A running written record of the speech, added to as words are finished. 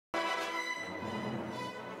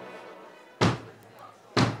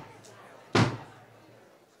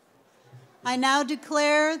I now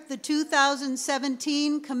declare the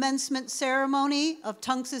 2017 commencement ceremony of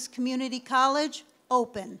Tunxis Community College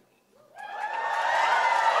open.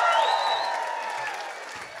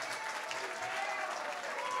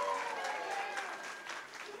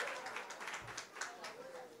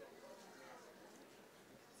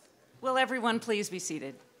 Will everyone please be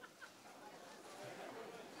seated?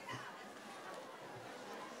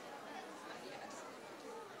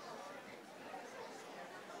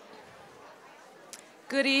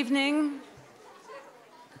 Good evening.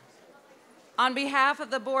 On behalf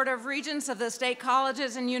of the Board of Regents of the State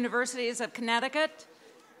Colleges and Universities of Connecticut,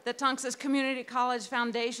 the Tunxis Community College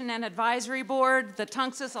Foundation and Advisory Board, the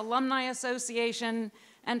Tunxis Alumni Association,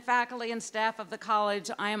 and faculty and staff of the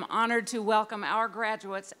college, I am honored to welcome our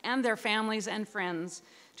graduates and their families and friends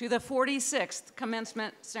to the 46th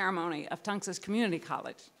commencement ceremony of Tunxis Community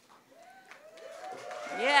College.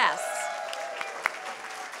 Yes.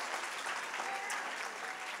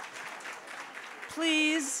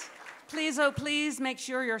 Please, please, oh please, make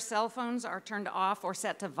sure your cell phones are turned off or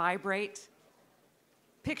set to vibrate.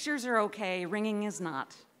 Pictures are okay, ringing is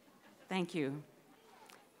not. Thank you.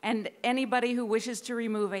 And anybody who wishes to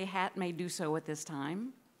remove a hat may do so at this time.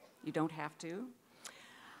 You don't have to.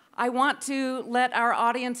 I want to let our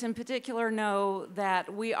audience in particular know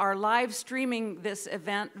that we are live streaming this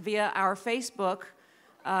event via our Facebook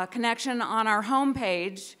connection on our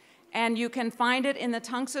homepage, and you can find it in the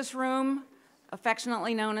Tunxis room,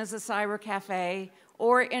 affectionately known as the Cyber Cafe,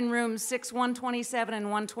 or in rooms 127 and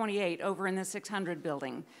 128 over in the 600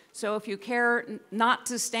 building. So if you care not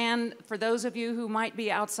to stand, for those of you who might be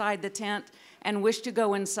outside the tent and wish to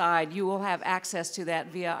go inside, you will have access to that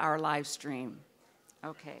via our live stream.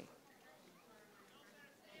 Okay.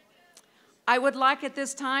 I would like at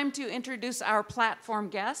this time to introduce our platform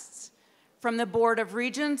guests. From the Board of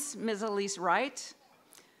Regents, Ms. Elise Wright.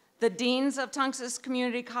 The Deans of Tunxis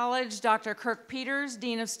Community College, Dr. Kirk Peters,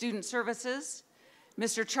 Dean of Student Services,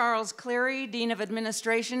 Mr. Charles Cleary, Dean of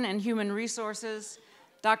Administration and Human Resources,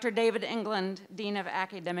 Dr. David England, Dean of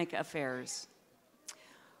Academic Affairs.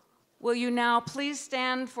 Will you now please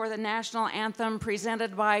stand for the national anthem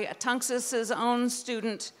presented by Tunxis's own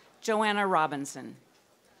student, Joanna Robinson.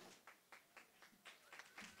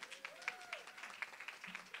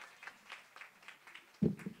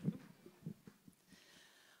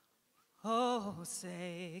 Oh,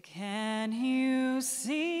 say, can you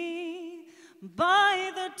see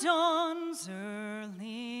by the dawn's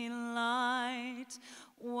early light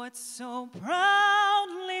what so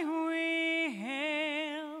proudly we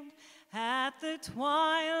hailed at the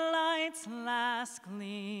twilight's last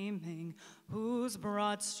gleaming, whose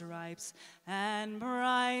broad stripes and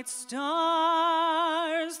bright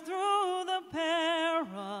stars through the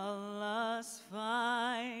perilous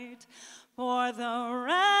fight for the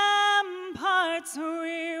ramparts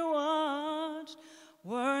we watched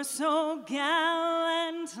were so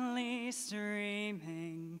gallantly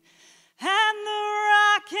streaming, and the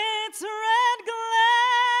rocket's red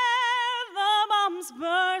glare, the bombs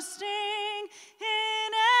bursting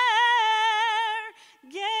in air,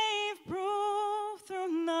 gave proof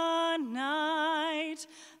through the night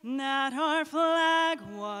that our flag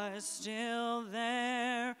was still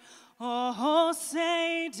there. Oh,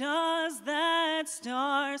 say, does that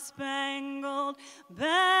star-spangled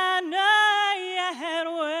banner yet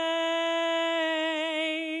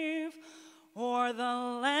wave o'er the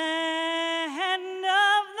land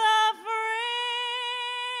of the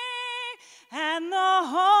free and the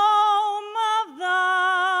home of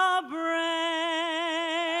the brave?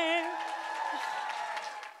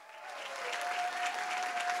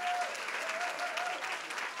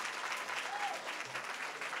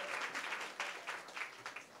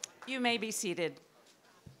 You may be seated.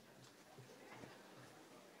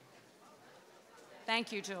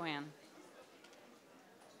 Thank you, Joanne.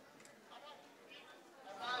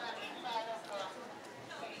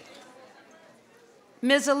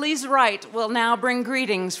 Ms. Elise Wright will now bring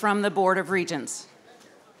greetings from the Board of Regents.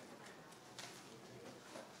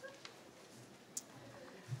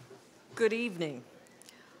 Good evening.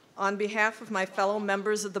 On behalf of my fellow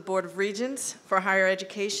members of the Board of Regents for Higher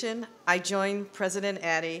Education, I join President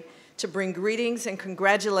Addy to bring greetings and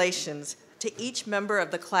congratulations to each member of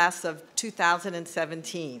the class of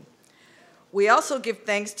 2017. We also give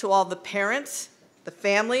thanks to all the parents, the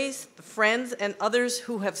families, the friends, and others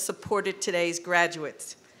who have supported today's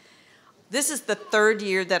graduates. This is the third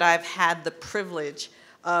year that I've had the privilege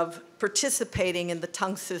of participating in the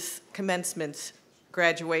Tunxis commencement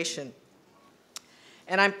graduation.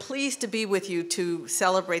 And I'm pleased to be with you to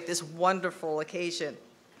celebrate this wonderful occasion.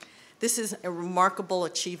 This is a remarkable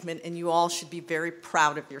achievement, and you all should be very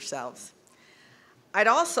proud of yourselves. I'd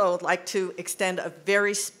also like to extend a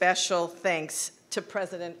very special thanks to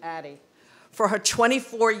President Addy for her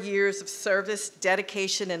 24 years of service,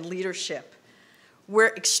 dedication, and leadership.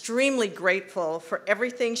 We're extremely grateful for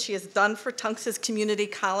everything she has done for Tunxis Community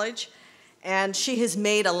College, and she has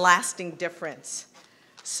made a lasting difference.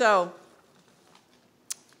 So,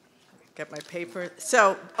 get my paper.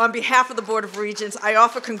 So, on behalf of the Board of Regents, I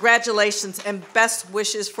offer congratulations and best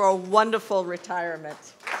wishes for a wonderful retirement.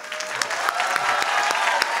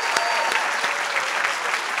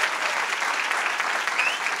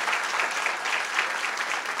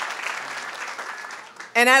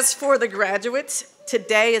 And as for the graduates,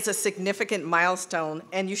 today is a significant milestone,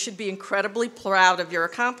 and you should be incredibly proud of your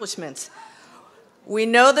accomplishments. We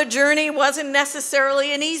know the journey wasn't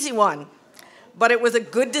necessarily an easy one, but it was a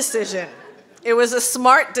good decision. It was a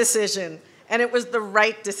smart decision, and it was the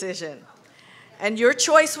right decision. And your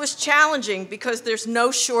choice was challenging because there's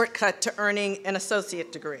no shortcut to earning an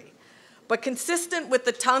associate degree. But consistent with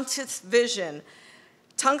the Tunxis vision,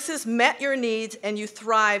 Tunxis met your needs and you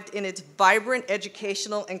thrived in its vibrant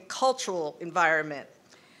educational and cultural environment.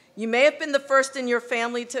 You may have been the first in your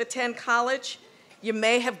family to attend college. You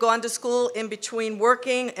may have gone to school in between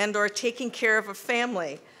working and or taking care of a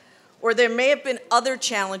family. Or there may have been other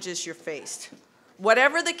challenges you faced.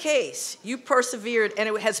 Whatever the case, you persevered and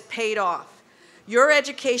it has paid off. Your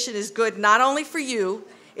education is good not only for you,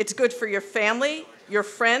 it's good for your family, your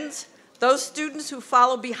friends, those students who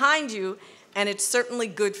follow behind you, and it's certainly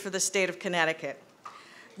good for the state of Connecticut.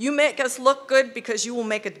 You make us look good because you will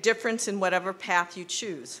make a difference in whatever path you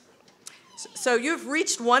choose. So you've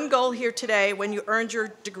reached one goal here today when you earned your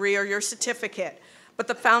degree or your certificate, but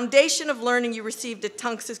the foundation of learning you received at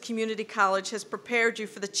Tunxis Community College has prepared you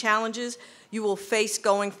for the challenges you will face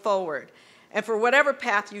going forward, and for whatever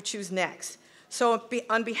path you choose next. So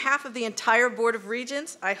on behalf of the entire Board of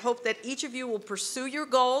Regents, I hope that each of you will pursue your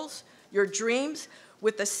goals, your dreams,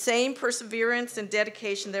 with the same perseverance and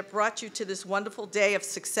dedication that brought you to this wonderful day of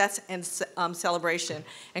success and celebration.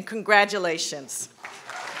 And congratulations.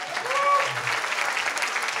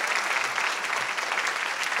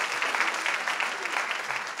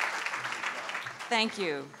 Thank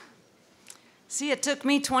you. See, it took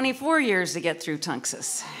me 24 years to get through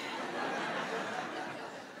Tunxis.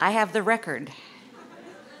 I have the record.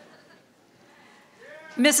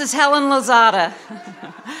 Mrs. Helen Lozada.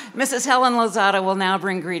 Mrs. Helen Lozada will now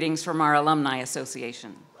bring greetings from our Alumni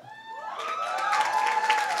Association.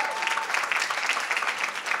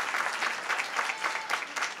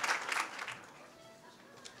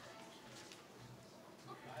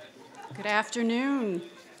 Good afternoon.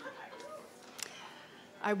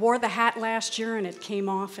 I wore the hat last year and it came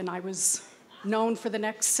off, and I was known for the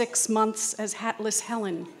next 6 months as Hatless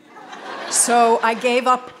Helen. So I gave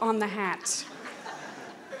up on the hat.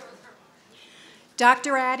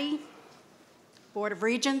 Dr. Addy, Board of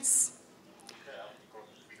Regents,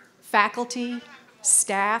 faculty,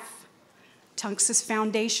 staff, Tunxis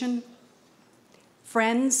Foundation,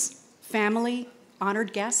 friends, family,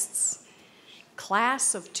 honored guests,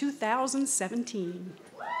 class of 2017.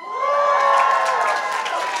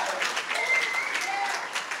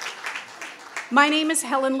 My name is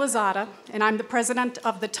Helen Lozada, and I'm the president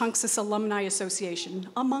of the Tunxis Alumni Association,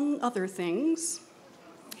 among other things.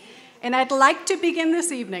 And I'd like to begin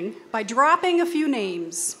this evening by dropping a few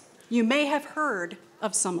names. You may have heard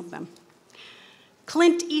of some of them.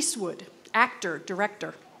 Clint Eastwood, actor,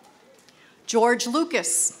 director. George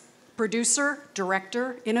Lucas, producer,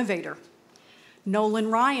 director, innovator. Nolan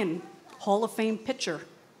Ryan, Hall of Fame pitcher.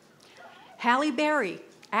 Halle Berry,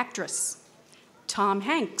 actress. Tom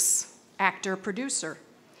Hanks, actor, producer.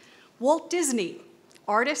 Walt Disney,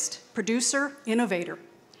 artist, producer, innovator.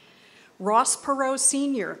 Ross Perot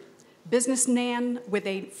Sr., businessman with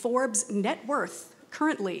a Forbes net worth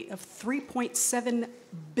currently of $3.7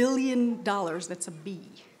 billion. That's a B.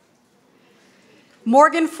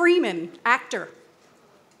 Morgan Freeman, actor.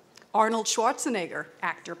 Arnold Schwarzenegger,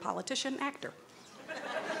 actor, politician, actor.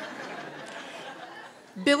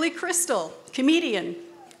 Billy Crystal, comedian,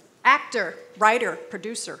 actor, writer,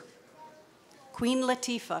 producer. Queen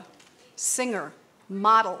Latifah, singer,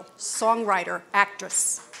 model, songwriter,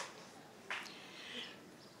 actress.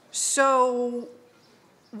 So,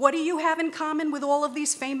 what do you have in common with all of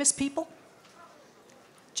these famous people?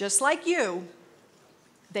 Just like you,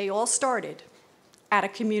 they all started at a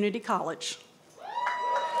community college.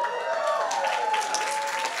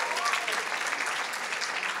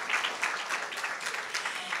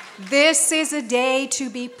 This is a day to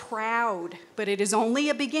be proud, but it is only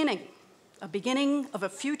a beginning of a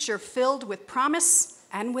future filled with promise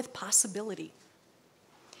and with possibility.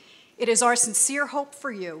 It is our sincere hope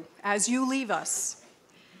for you as you leave us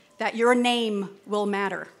that your name will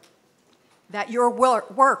matter, that your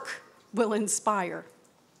work will inspire,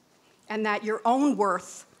 and that your own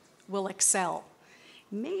worth will excel.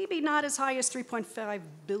 Maybe not as high as $3.5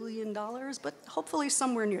 billion, but hopefully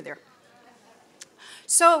somewhere near there.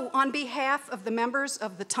 So on behalf of the members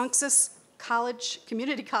of the Tunxis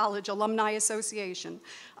Community College Alumni Association,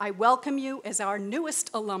 I welcome you as our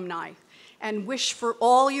newest alumni and wish for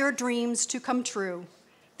all your dreams to come true,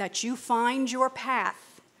 that you find your path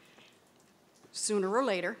sooner or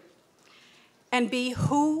later, and be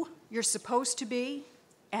who you're supposed to be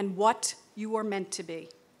and what you are meant to be.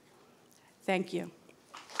 Thank you.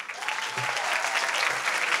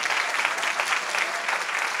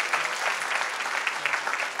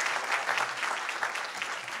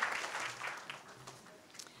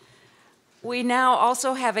 We now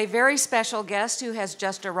also have a very special guest who has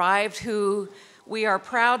just arrived, who we are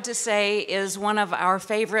proud to say is one of our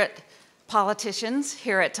favorite politicians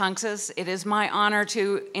here at Tunxis. It is my honor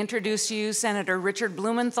to introduce you Senator Richard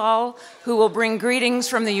Blumenthal, who will bring greetings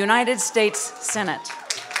from the United States Senate.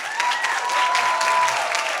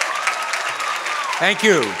 Thank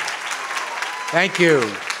you. Thank you.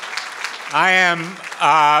 I am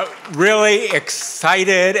really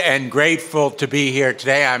excited and grateful to be here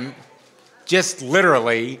today. I'm just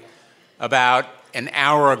literally about an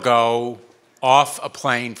hour ago off a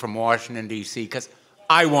plane from Washington, D.C., because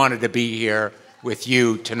I wanted to be here with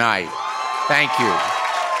you tonight. Thank you.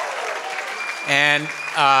 And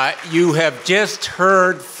you have just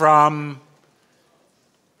heard from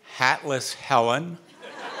Hatless Helen.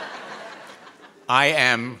 I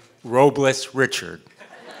am Robeless Richard.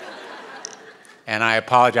 And I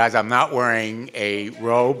apologize, I'm not wearing a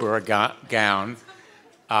robe or a gown.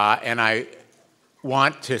 And I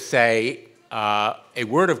want to say a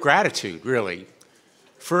word of gratitude, really.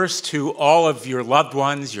 First, to all of your loved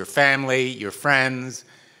ones, your family, your friends,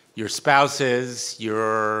 your spouses,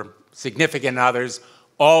 your significant others.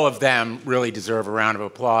 All of them really deserve a round of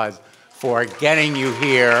applause for getting you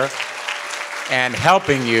here and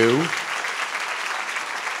helping you.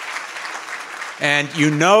 And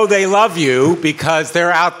you know they love you because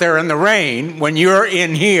they're out there in the rain when you're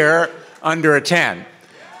in here under a tent.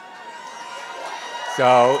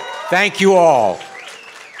 So thank you all.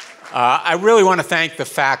 I really want to thank the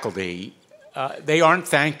faculty. They aren't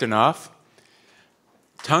thanked enough.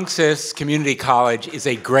 Tunxis Community College is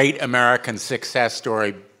a great American success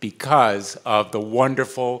story because of the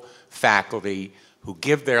wonderful faculty who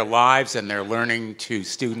give their lives and their learning to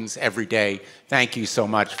students every day. Thank you so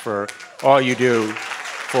much for all you do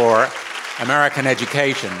for American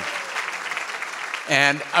education.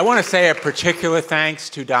 And I want to say a particular thanks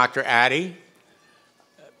to Dr. Addy.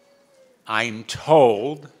 I'm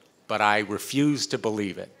told, but I refuse to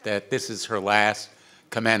believe it, that this is her last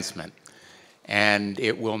commencement. And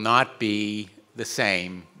it will not be the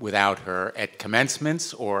same without her at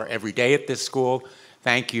commencements or every day at this school.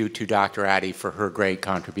 Thank you to Dr. Addy for her great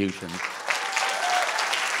contributions.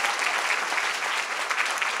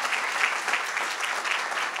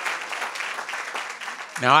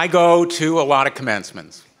 Now, I go to a lot of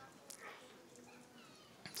commencements.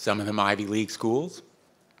 Some of them Ivy League schools,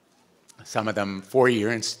 some of them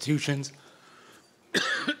four-year institutions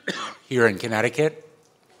here in Connecticut.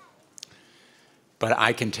 But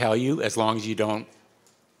I can tell you, as long as you don't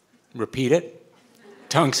repeat it,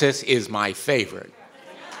 Tunxis is my favorite.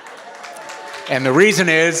 And the reason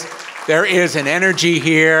is, there is an energy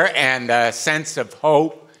here and a sense of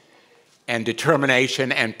hope and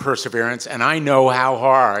determination and perseverance, and I know how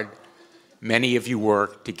hard many of you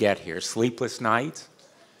work to get here. Sleepless nights,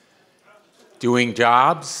 doing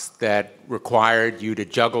jobs that required you to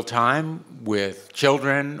juggle time with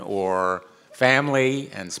children or family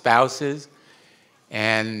and spouses,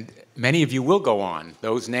 and many of you will go on.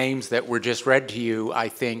 Those names that were just read to you, I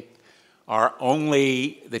think, are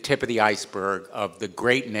only the tip of the iceberg of the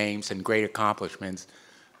great names and great accomplishments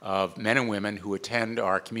of men and women who attend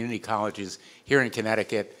our community colleges here in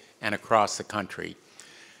Connecticut and across the country.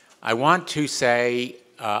 I want to say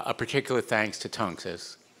a particular thanks to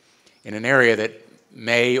Tunxis in an area that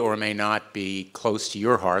may or may not be close to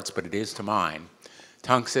your hearts, but it is to mine.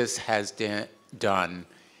 Tunxis has done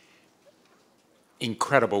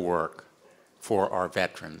incredible work for our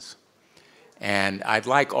veterans. And I'd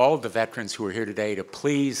like all of the veterans who are here today to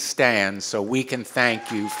please stand so we can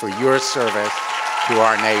thank you for your service to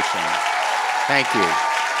our nation. Thank you.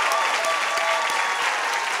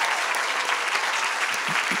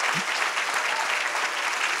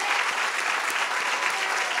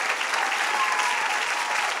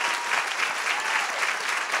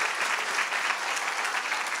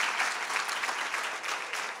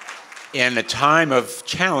 in a time of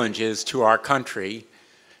challenges to our country,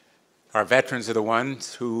 our veterans are the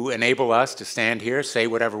ones who enable us to stand here, say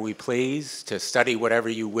whatever we please, to study whatever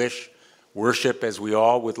you wish, worship as we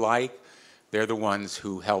all would like. They're the ones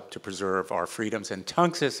who help to preserve our freedoms, and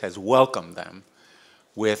Tunxis has welcomed them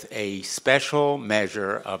with a special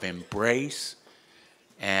measure of embrace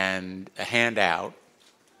and a hand out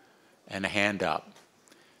and a hand up.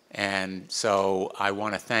 And so I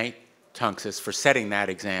want to thank Tunxis for setting that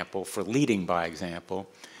example, for leading by example.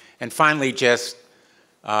 And finally, just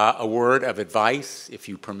a word of advice, if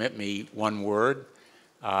you permit me one word.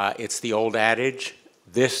 It's the old adage,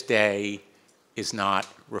 this day is not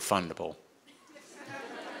refundable.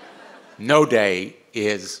 No day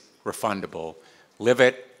is refundable. Live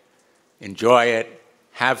it, enjoy it,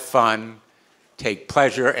 have fun, take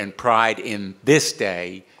pleasure and pride in this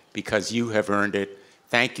day because you have earned it.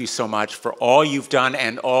 Thank you so much for all you've done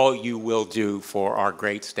and all you will do for our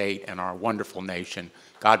great state and our wonderful nation.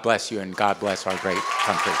 God bless you and God bless our great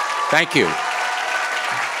country. Thank you.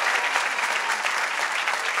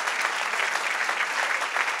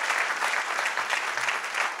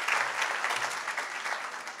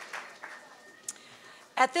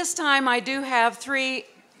 At this time, I do have 3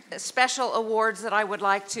 special awards that I would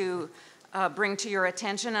like to bring to your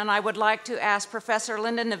attention, and I would like to ask Professor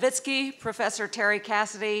Linda Nowitzki, Professor Terry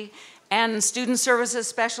Cassidy, and Student Services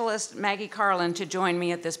Specialist Maggie Carlin to join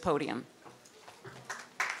me at this podium.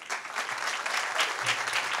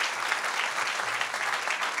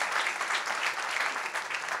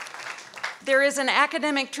 There is an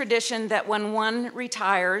academic tradition that when one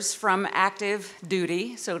retires from active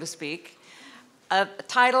duty, so to speak, a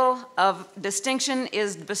title of distinction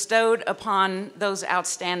is bestowed upon those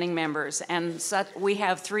outstanding members, and we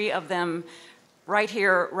have 3 of them right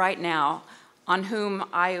here, right now, on whom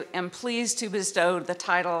I am pleased to bestow the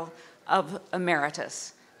title of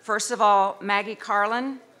Emeritus. First of all, Maggie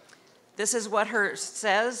Carlin. This is what her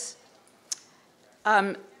says.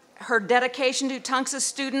 Her dedication to Tunxis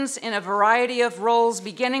students in a variety of roles,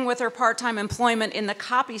 beginning with her part-time employment in the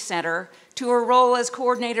Copy Center, to her role as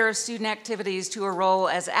coordinator of student activities, to her role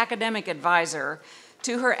as academic advisor,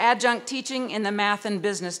 to her adjunct teaching in the math and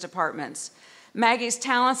business departments. Maggie's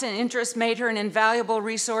talents and interests made her an invaluable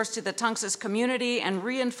resource to the Tunxis community and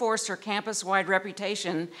reinforced her campus-wide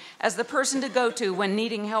reputation as the person to go to when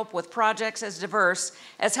needing help with projects as diverse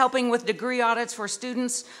as helping with degree audits for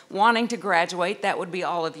students wanting to graduate, that would be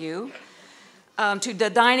all of you, to the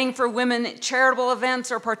Dining for Women charitable events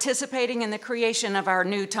or participating in the creation of our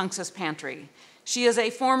new Tunxis Pantry. She is a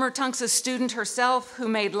former Tunxis student herself who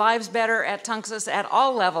made lives better at Tunxis at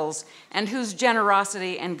all levels and whose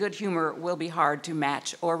generosity and good humor will be hard to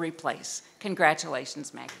match or replace.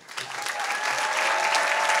 Congratulations, Maggie.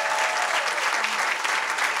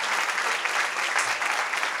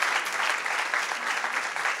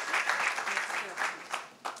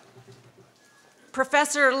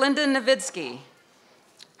 Professor Linda Nowitzki.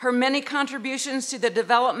 Her many contributions to the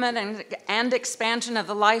development and expansion of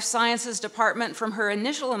the Life Sciences Department from her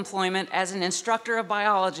initial employment as an instructor of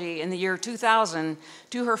biology in the year 2000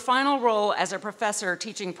 to her final role as a professor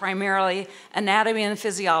teaching primarily anatomy and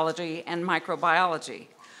physiology and microbiology.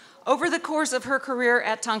 Over the course of her career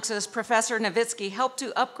at Tunxis, Professor Nowitzki helped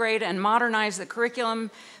to upgrade and modernize the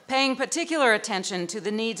curriculum, paying particular attention to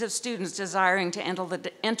the needs of students desiring to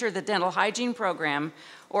enter the dental hygiene program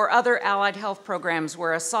or other allied health programs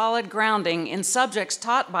where a solid grounding in subjects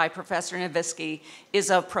taught by Professor Nowitzki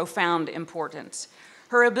is of profound importance.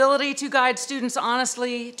 Her ability to guide students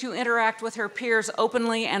honestly, to interact with her peers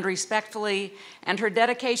openly and respectfully, and her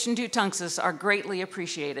dedication to Tunxis are greatly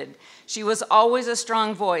appreciated. She was always a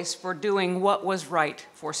strong voice for doing what was right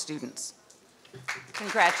for students.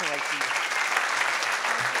 Congratulations.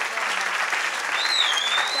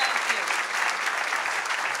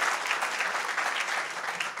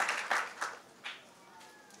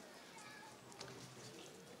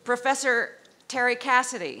 Professor Terry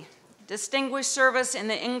Cassidy, distinguished service in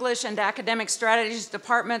the English and Academic Strategies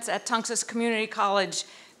departments at Tunxis Community College,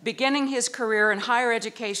 beginning his career in higher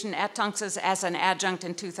education at Tunxis as an adjunct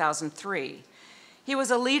in 2003. He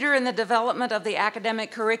was a leader in the development of the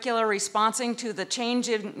academic curricula responding to the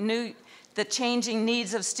changing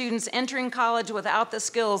needs of students entering college without the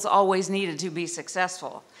skills always needed to be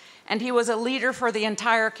successful. And he was a leader for the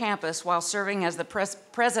entire campus while serving as the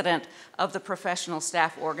president of the professional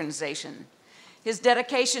staff organization. His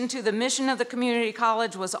dedication to the mission of the community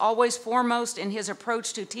college was always foremost in his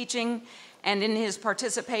approach to teaching and in his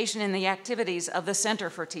participation in the activities of the Center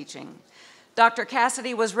for Teaching. Dr.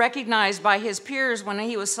 Cassidy was recognized by his peers when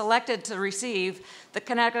he was selected to receive the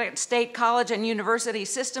Connecticut State College and University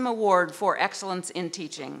System Award for Excellence in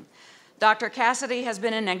Teaching. Dr. Cassidy has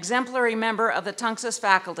been an exemplary member of the Tunxis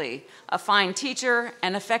faculty, a fine teacher,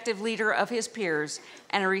 an effective leader of his peers,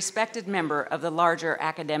 and a respected member of the larger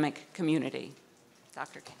academic community.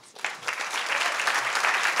 Dr. Cassidy.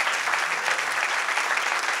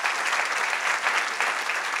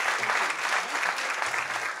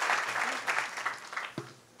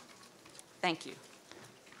 Thank you.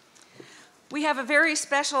 We have a very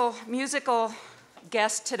special musical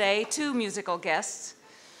guest today, two musical guests.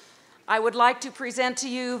 I would like to present to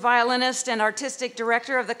you violinist and artistic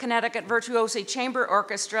director of the Connecticut Virtuosi Chamber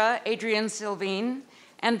Orchestra, Adrienne Sylvine,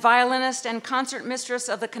 and violinist and concert mistress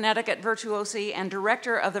of the Connecticut Virtuosi and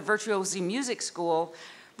director of the Virtuosi Music School,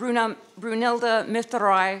 Brunilda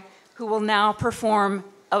Mithrai, who will now perform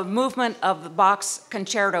a movement of the Bach's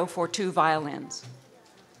Concerto for Two Violins.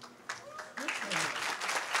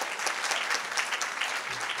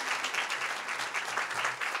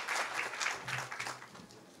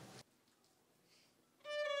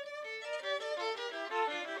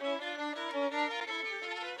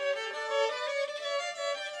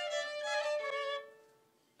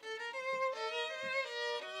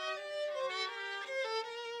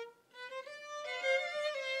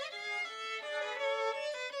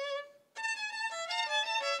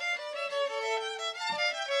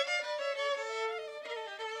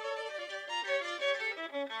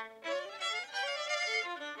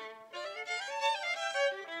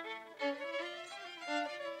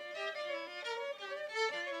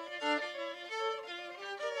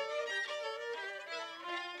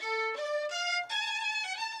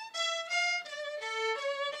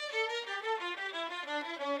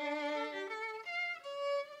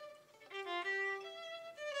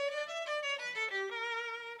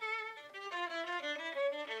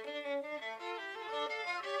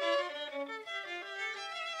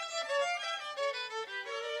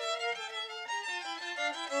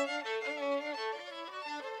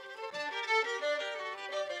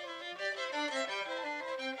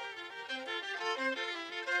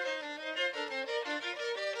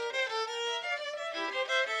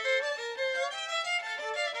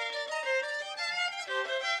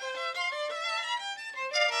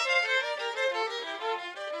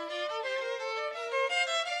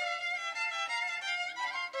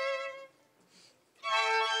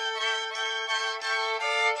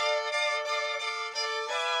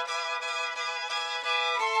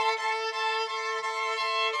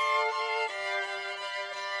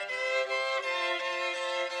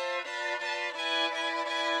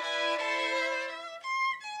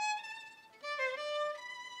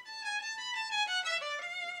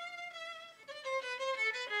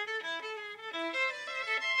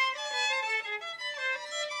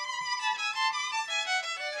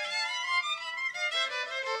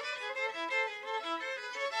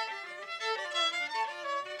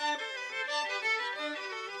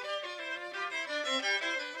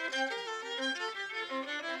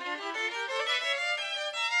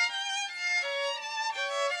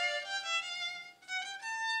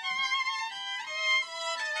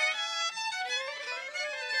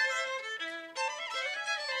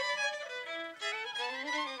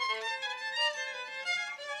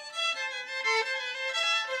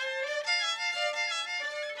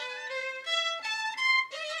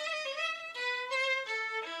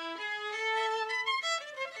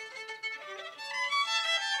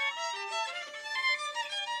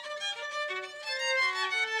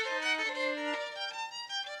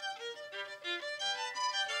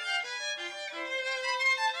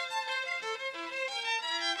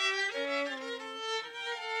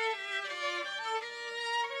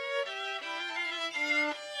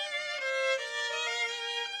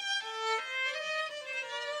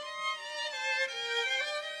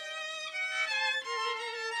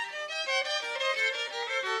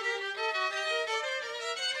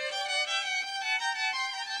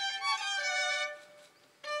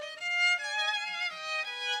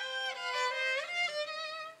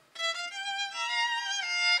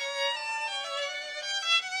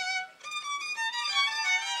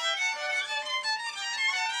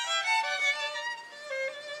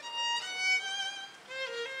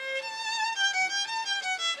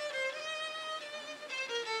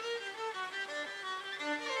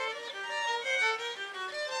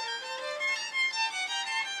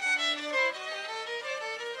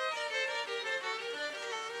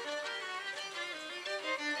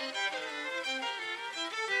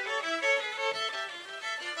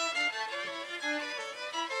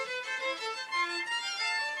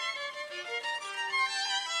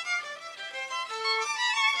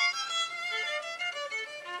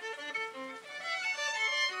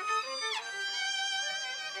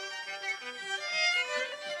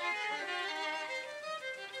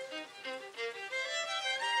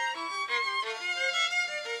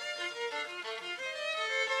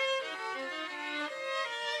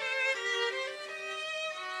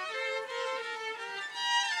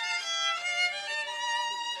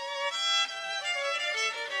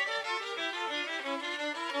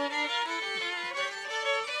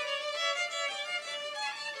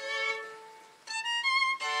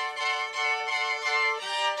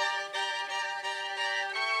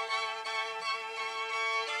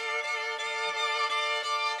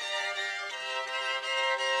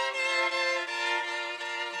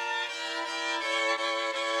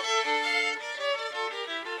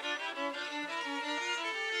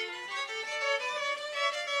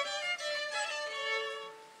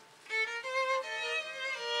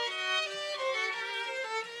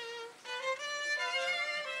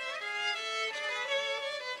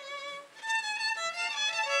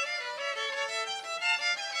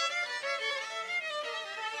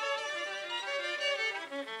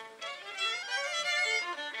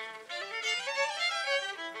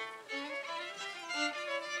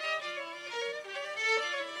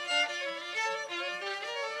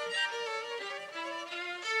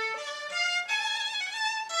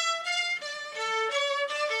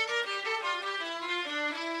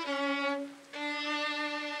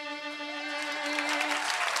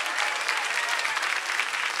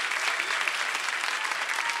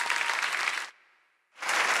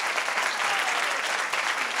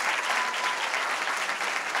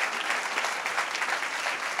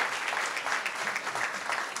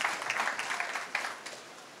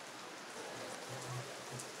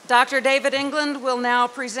 Dr. David England will now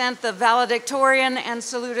present the valedictorian and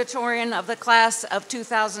salutatorian of the class of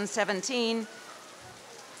 2017.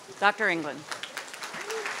 Dr. England.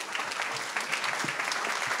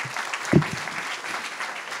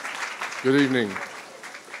 Good evening.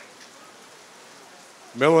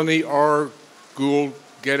 Melanie R. Gould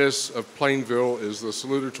Geddes of Plainville is the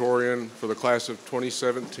salutatorian for the class of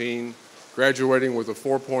 2017, graduating with a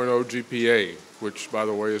 4.0 GPA, which, by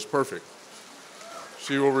the way, is perfect.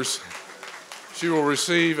 She will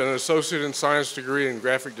receive an associate in science degree in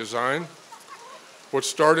graphic design. What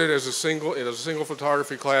started as a single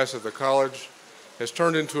photography class at the college has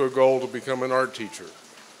turned into a goal to become an art teacher.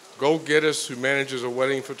 Gould Geddes, who manages a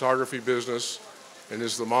wedding photography business and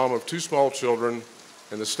is the mom of 2 small children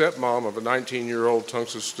and the stepmom of a 19-year-old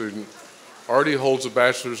Tunxis student, already holds a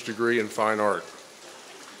bachelor's degree in fine art.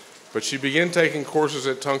 But she began taking courses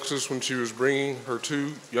at Tunxis when she was bringing her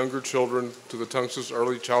 2 younger children to the Tunxis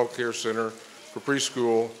Early Child Care Center for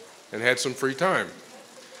preschool and had some free time.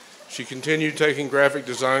 She continued taking graphic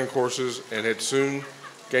design courses and had soon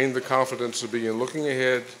gained the confidence to begin looking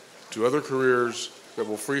ahead to other careers that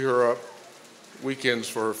will free her up weekends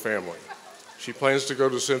for her family. She plans to go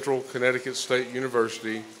to Central Connecticut State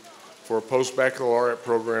University for a post-baccalaureate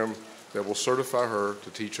program that will certify her to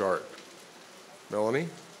teach art. Melanie?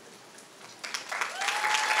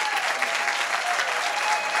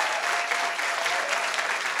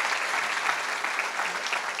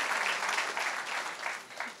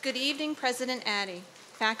 Good evening, President Addy,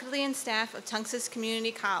 faculty and staff of Tunxis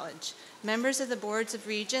Community College, members of the Boards of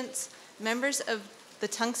Regents, members of the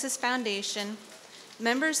Tunxis Foundation,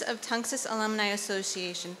 members of Tunxis Alumni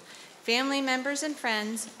Association, family members and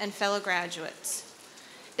friends, and fellow graduates.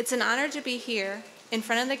 It's an honor to be here in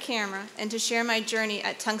front of the camera and to share my journey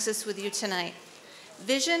at Tunxis with you tonight.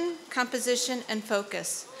 Vision, composition, and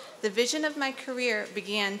focus. The vision of my career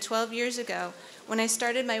began 12 years ago when I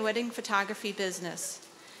started my wedding photography business.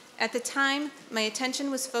 At the time, my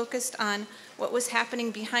attention was focused on what was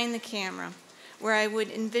happening behind the camera, where I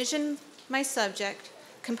would envision my subject,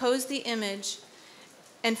 compose the image,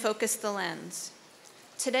 and focus the lens.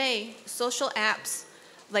 Today, social apps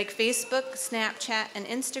like Facebook, Snapchat, and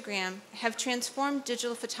Instagram have transformed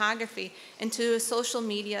digital photography into a social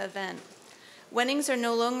media event. Weddings are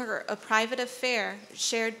no longer a private affair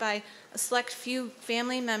shared by a select few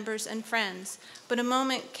family members and friends, but a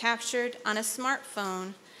moment captured on a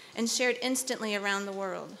smartphone and shared instantly around the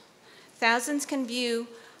world. Thousands can view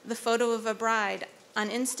the photo of a bride on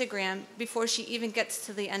Instagram before she even gets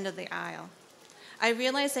to the end of the aisle. I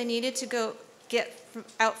realized I needed to get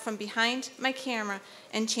out from behind my camera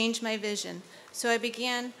and change my vision, so I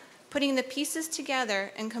began putting the pieces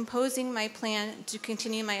together and composing my plan to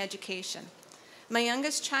continue my education. My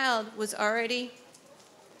youngest child was already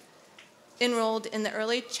enrolled in the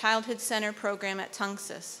Early Childhood Center program at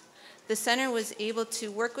Tunxis. The center was able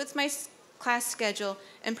to work with my class schedule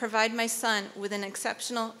and provide my son with an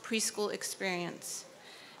exceptional preschool experience.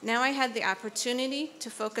 Now I had the opportunity to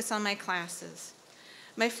focus on my classes.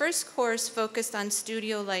 My first course focused on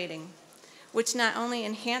studio lighting, which not only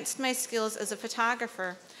enhanced my skills as a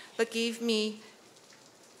photographer, but gave me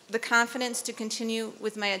the confidence to continue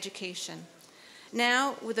with my education.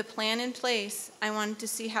 Now, with a plan in place, I wanted to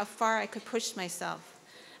see how far I could push myself.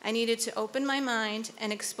 I needed to open my mind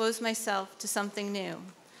and expose myself to something new.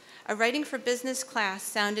 A writing for business class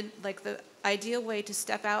sounded like the ideal way to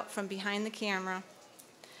step out from behind the camera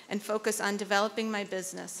and focus on developing my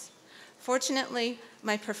business. Fortunately,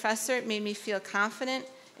 my professor made me feel confident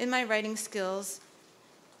in my writing skills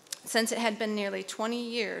since it had been nearly 20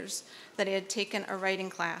 years that I had taken a writing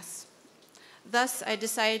class. Thus, I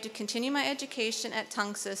decided to continue my education at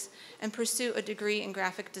Tunxis and pursue a degree in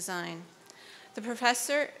graphic design. The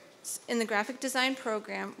professors in the graphic design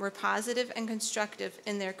program were positive and constructive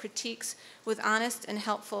in their critiques with honest and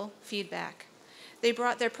helpful feedback. They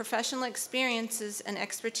brought their professional experiences and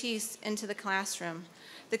expertise into the classroom.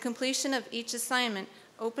 The completion of each assignment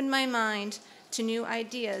opened my mind to new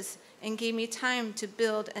ideas and gave me time to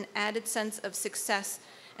build an added sense of success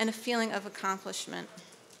and a feeling of accomplishment.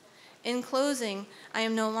 In closing, I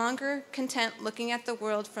am no longer content looking at the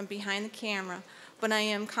world from behind the camera, but I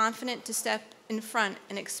am confident to step in front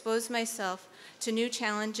and expose myself to new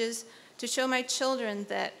challenges to show my children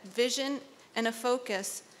that vision and a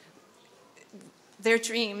focus, their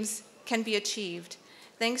dreams, can be achieved.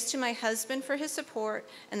 Thanks to my husband for his support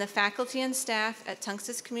and the faculty and staff at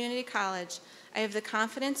Tunxis Community College, I have the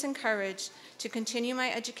confidence and courage to continue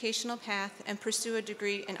my educational path and pursue a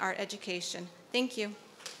degree in art education. Thank you.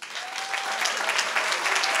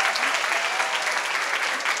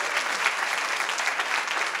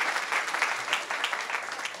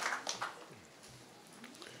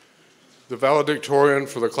 The valedictorian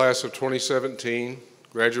for the class of 2017,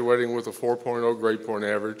 graduating with a 4.0 grade point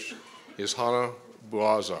average, is Hannah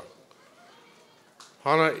Bouaza.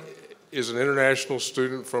 Hannah is an international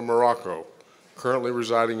student from Morocco, currently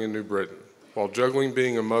residing in New Britain. While juggling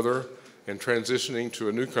being a mother and transitioning to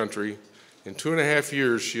a new country, in 2.5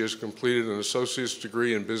 years she has completed an associate's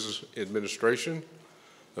degree in business administration,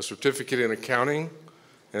 a certificate in accounting,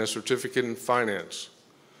 and a certificate in finance.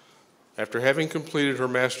 After having completed her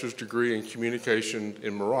master's degree in communication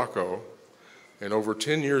in Morocco and over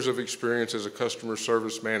 10 years of experience as a customer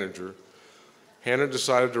service manager, Hannah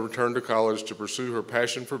decided to return to college to pursue her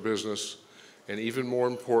passion for business and, even more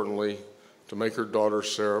importantly, to make her daughter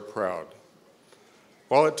Sarah proud.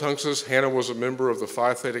 While at Tunxis, Hannah was a member of the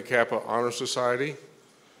Phi Theta Kappa Honor Society.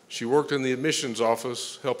 She worked in the admissions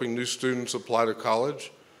office, helping new students apply to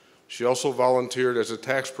college. She also volunteered as a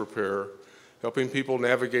tax preparer, helping people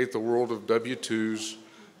navigate the world of W-2s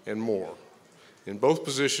and more. In both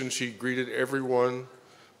positions, she greeted everyone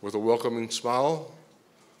with a welcoming smile,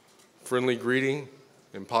 friendly greeting,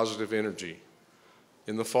 and positive energy.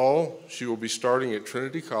 In the fall, she will be starting at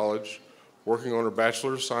Trinity College, working on her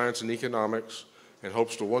Bachelor of Science in Economics, and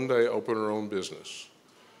hopes to one day open her own business.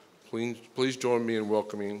 Please join me in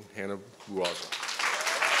welcoming Hannah Bouaza.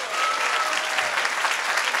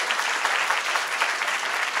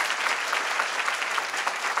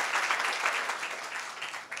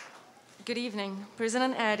 Good evening,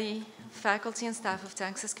 President Addy, faculty and staff of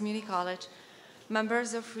Tunxis Community College,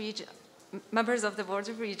 members of the Board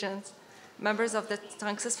of Regents, members of the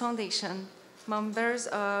Tunxis Foundation, members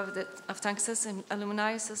of Tunxis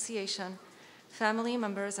Alumni Association, family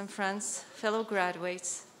members and friends, fellow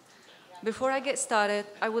graduates. Before I get started,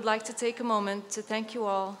 I would like to take a moment to thank you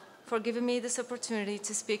all for giving me this opportunity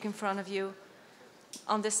to speak in front of you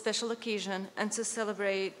on this special occasion and to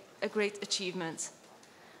celebrate a great achievement.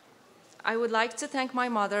 I would like to thank my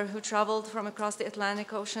mother, who traveled from across the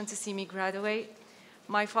Atlantic Ocean to see me graduate,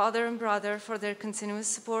 my father and brother for their continuous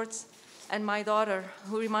support, and my daughter,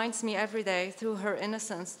 who reminds me every day through her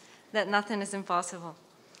innocence that nothing is impossible.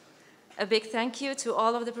 A big thank you to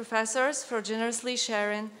all of the professors for generously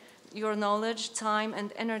sharing your knowledge, time,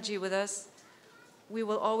 and energy with us. We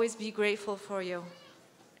will always be grateful for you.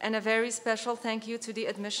 And a very special thank you to the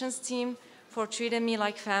admissions team for treating me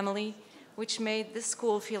like family, which made this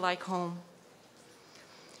school feel like home.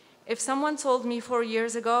 If someone told me 4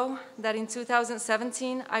 years ago that in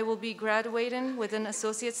 2017 I will be graduating with an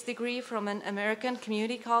associate's degree from an American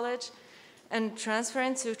community college and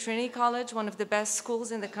transferring to Trinity College, one of the best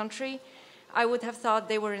schools in the country, I would have thought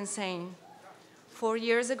they were insane. 4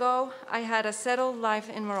 years ago, I had a settled life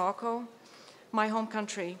in Morocco, my home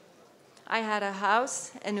country. I had a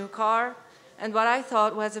house, a new car, and what I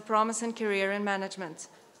thought was a promising career in management.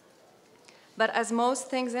 But as most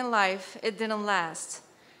things in life, it didn't last.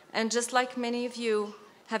 And just like many of you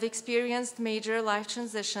have experienced major life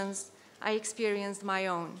transitions, I experienced my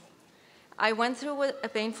own. I went through a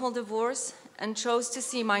painful divorce and chose to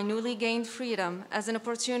see my newly gained freedom as an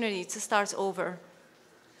opportunity to start over.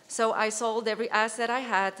 So I sold every asset I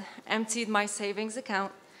had, emptied my savings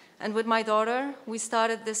account, and with my daughter, we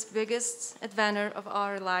started this biggest adventure of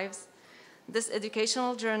our lives, this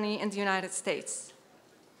educational journey in the United States.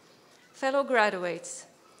 Fellow graduates,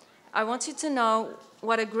 I want you to know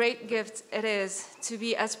what a great gift it is to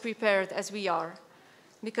be as prepared as we are,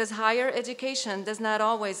 because higher education does not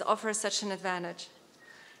always offer such an advantage.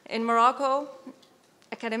 In Morocco,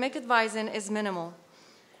 academic advising is minimal,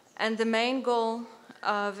 and the main goal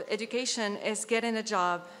of education is getting a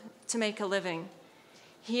job to make a living.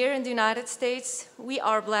 Here in the United States, we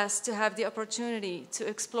are blessed to have the opportunity to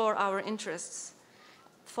explore our interests,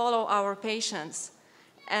 follow our passions,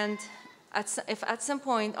 and if at some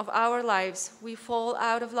point of our lives we fall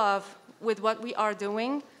out of love with what we are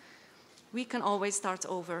doing, we can always start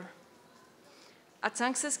over. At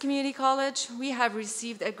Tunxis Community College, we have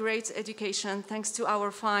received a great education thanks to our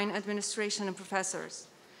fine administration and professors.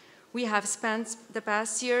 We have spent the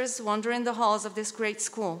past years wandering the halls of this great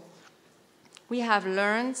school. We have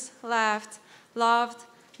learned, laughed, loved,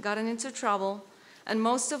 gotten into trouble, and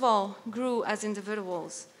most of all, grew as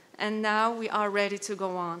individuals. And now we are ready to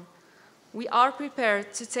go on. We are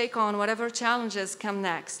prepared to take on whatever challenges come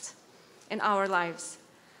next in our lives.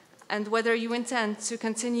 And whether you intend to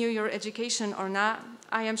continue your education or not,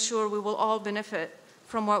 I am sure we will all benefit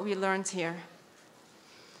from what we learned here.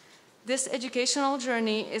 This educational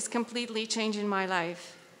journey is completely changing my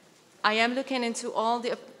life. I am looking into all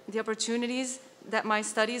the opportunities that my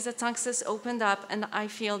studies at Tunxis opened up, and I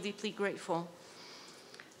feel deeply grateful.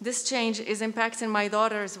 This change is impacting my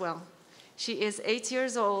daughter as well. She is 8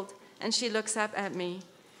 years old, and she looks up at me.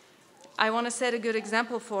 I want to set a good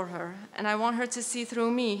example for her, and I want her to see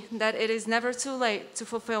through me that it is never too late to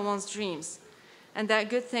fulfill one's dreams, and that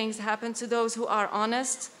good things happen to those who are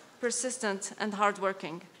honest, persistent, and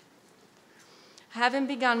hardworking. Having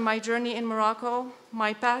begun my journey in Morocco,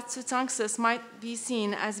 my path to Tunxis might be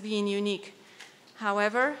seen as being unique.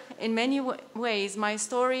 However, in many ways, my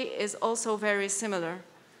story is also very similar.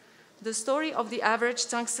 The story of the average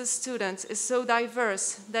Tunxis student is so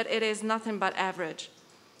diverse that it is nothing but average.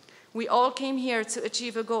 We all came here to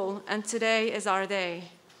achieve a goal, and today is our day.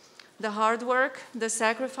 The hard work, the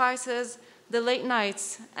sacrifices, the late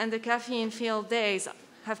nights, and the caffeine-filled days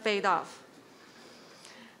have paid off.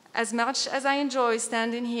 As much as I enjoy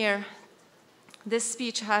standing here, this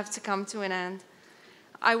speech has to come to an end.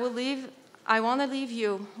 I want to leave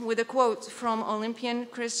you with a quote from Olympian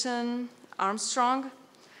Christian Armstrong.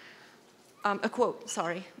 A quote,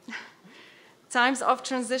 sorry. Times of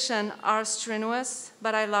transition are strenuous,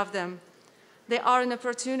 but I love them. They are an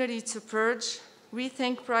opportunity to purge,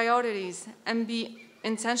 rethink priorities, and be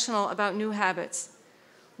intentional about new habits.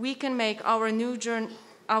 We can make our new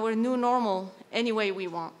normal any way we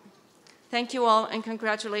want. Thank you all, and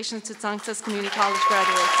congratulations to Tunxis Community College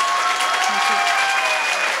graduates. Thank you.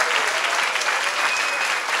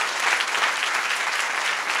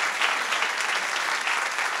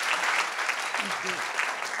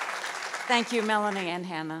 Thank you, Melanie and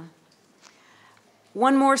Hannah.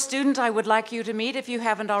 One more student I would like you to meet, if you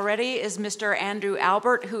haven't already, is Mr. Andrew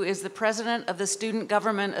Albert, who is the president of the Student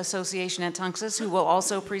Government Association at Tunxis, who will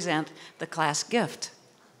also present the class gift.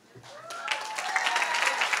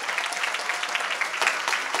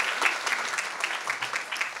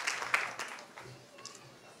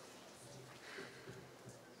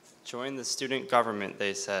 Join the student government,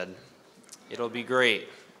 they said. It'll be great.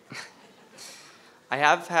 I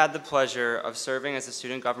have had the pleasure of serving as the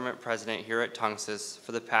student government president here at Tunxis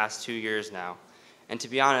for the past 2 years now. And to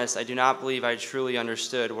be honest, I do not believe I truly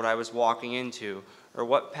understood what I was walking into or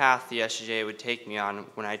what path the SGA would take me on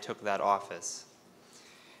when I took that office.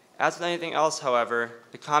 As with anything else, however,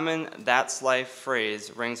 the common "that's life"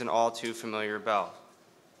 phrase rings an all too familiar bell.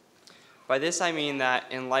 By this I mean that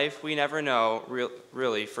in life we never know,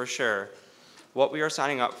 really for sure, what we are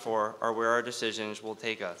signing up for or where our decisions will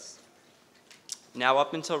take us. Now,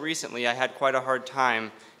 up until recently, I had quite a hard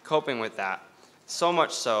time coping with that, so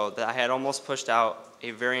much so that I had almost pushed out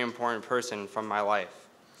a very important person from my life.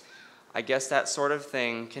 I guess that sort of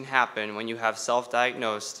thing can happen when you have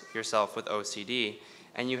self-diagnosed yourself with OCD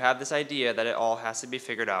and you have this idea that it all has to be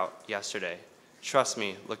figured out yesterday. Trust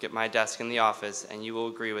me, look at my desk in the office and you will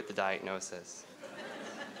agree with the diagnosis.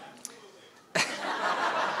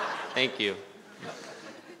 Thank you.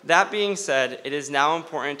 That being said, it is now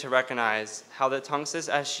important to recognize how the Tunxis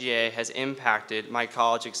SGA has impacted my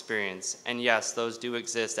college experience, and yes, those do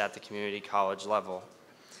exist at the community college level.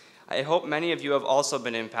 I hope many of you have also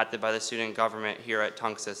been impacted by the student government here at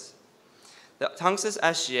Tunxis. The Tunxis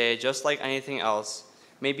SGA, just like anything else,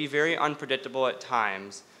 may be very unpredictable at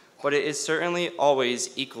times, but it is certainly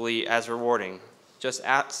always equally as rewarding. Just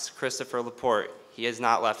ask Christopher Laporte, he has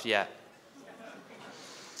not left yet.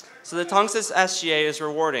 So the Tunxis SGA is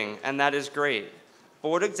rewarding, and that is great. But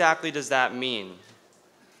what exactly does that mean?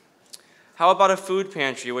 How about a food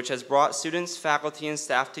pantry which has brought students, faculty, and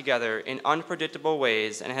staff together in unpredictable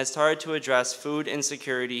ways and has started to address food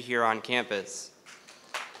insecurity here on campus?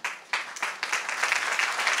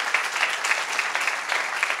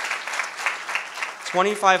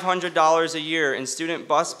 $2,500 a year in student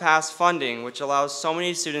bus pass funding, which allows so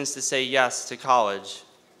many students to say yes to college.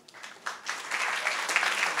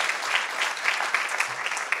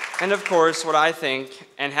 And of course, what I think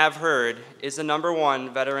and have heard is the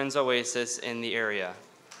 #1 Veterans Oasis in the area.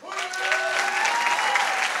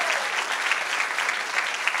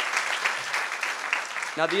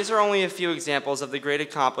 Now, these are only a few examples of the great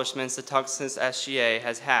accomplishments the Tunxis SGA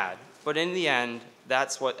has had, but in the end,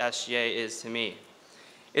 that's what SGA is to me.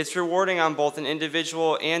 It's rewarding on both an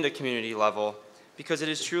individual and a community level because it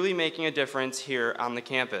is truly making a difference here on the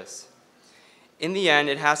campus. In the end,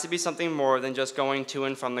 it has to be something more than just going to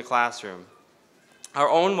and from the classroom. Our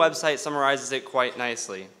own website summarizes it quite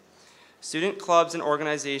nicely. Student clubs and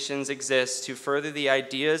organizations exist to further the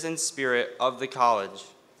ideas and spirit of the college.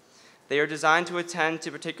 They are designed to attend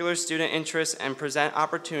to particular student interests and present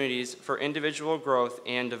opportunities for individual growth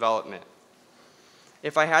and development.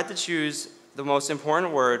 If I had to choose the most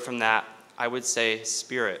important word from that, I would say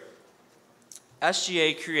spirit.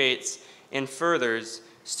 SGA creates and furthers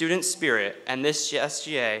student spirit, and this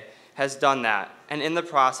SGA has done that, and in the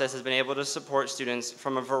process has been able to support students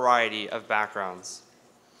from a variety of backgrounds.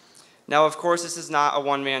 Now, of course, this is not a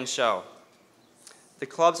one-man show. the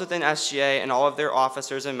clubs within SGA and all of their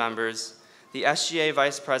officers and members, the SGA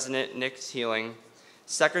Vice President Nick Teeling,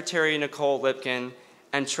 Secretary Nicole Lipkin,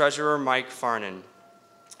 and Treasurer Mike Farnan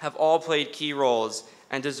have all played key roles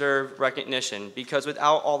and deserve recognition, because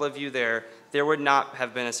without all of you there would not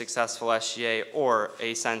have been a successful SGA or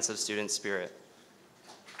a sense of student spirit.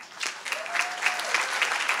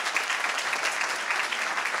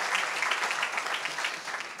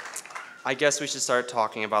 I guess we should start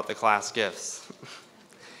talking about the class gifts.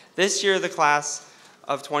 This year, the class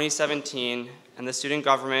of 2017 and the student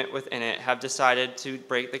government within it have decided to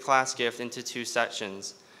break the class gift into two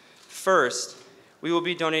sections. First, we will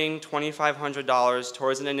be donating $2,500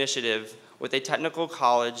 towards an initiative with a technical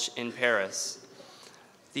college in Paris.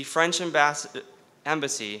 The French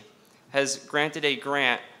embassy has granted a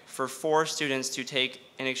grant for 4 students to take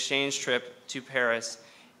an exchange trip to Paris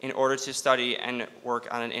in order to study and work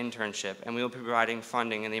on an internship, and we will be providing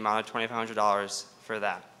funding in the amount of $2,500 for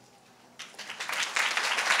that.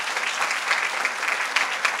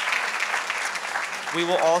 We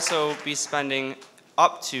will also be spending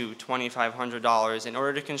up to $2,500 in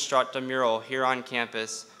order to construct a mural here on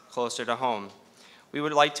campus closer to home. We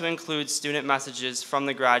would like to include student messages from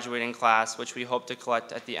the graduating class, which we hope to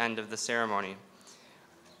collect at the end of the ceremony.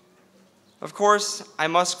 Of course, I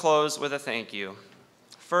must close with a thank you.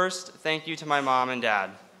 First, thank you to my mom and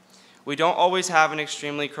dad. We don't always have an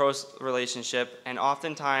extremely close relationship, and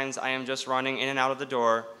oftentimes I am just running in and out of the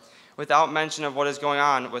door without mention of what is going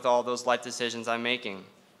on with all those life decisions I'm making.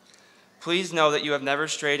 Please know that you have never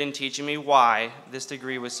strayed in teaching me why this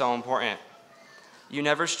degree was so important. You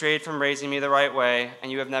never strayed from raising me the right way, and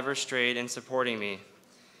you have never strayed in supporting me.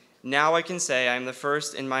 Now I can say I am the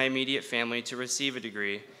first in my immediate family to receive a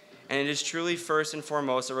degree, and it is truly first and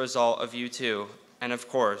foremost a result of you two, and of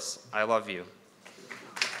course, I love you.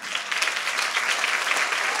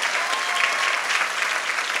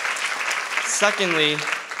 Secondly,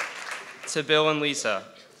 to Bill and Lisa,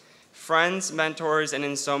 friends, mentors, and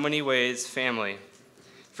in so many ways, family.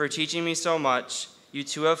 For teaching me so much, you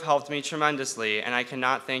two have helped me tremendously, and I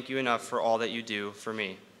cannot thank you enough for all that you do for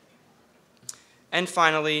me. And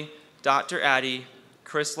finally, Dr. Addy,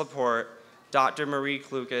 Chris Laporte, Dr. Marie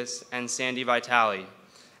Klukas, and Sandy Vitale,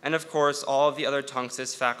 and of course, all of the other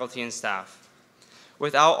Tunxis faculty and staff.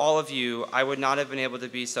 Without all of you, I would not have been able to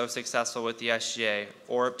be so successful with the SGA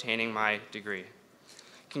or obtaining my degree.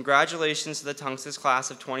 Congratulations to the Tunxis class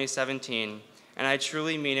of 2017, and I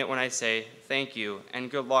truly mean it when I say thank you, and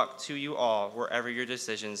good luck to you all wherever your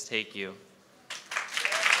decisions take you.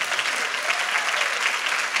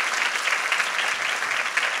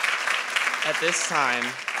 At this time,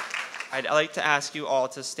 I'd like to ask you all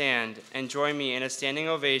to stand and join me in a standing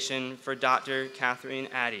ovation for Dr. Cathryn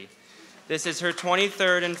Addy. This is her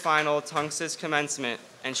 23rd and final Tunxis commencement,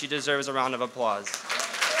 and she deserves a round of applause.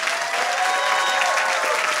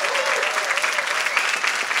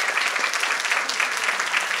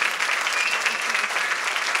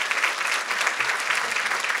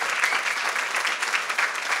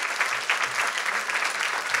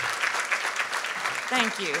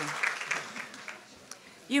 Thank you.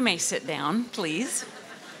 You may sit down, please.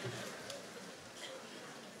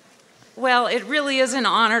 Well, it really is an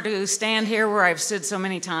honor to stand here where I've stood so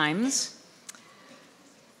many times.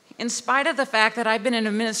 In spite of the fact that I've been an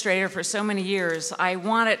administrator for so many years, I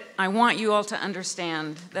want you all to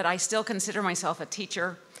understand that I still consider myself a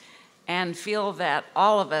teacher and feel that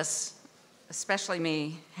all of us, especially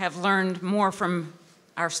me, have learned more from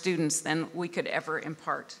our students than we could ever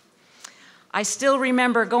impart. I still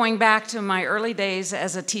remember going back to my early days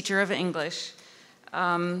as a teacher of English,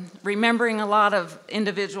 remembering a lot of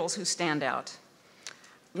individuals who stand out.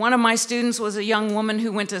 One of my students was a young woman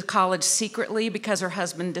who went to college secretly because her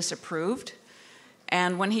husband disapproved.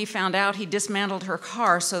 And when he found out, he dismantled her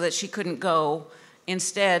car so that she couldn't go.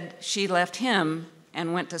 Instead, she left him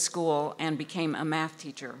and went to school and became a math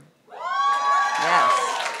teacher. Yes.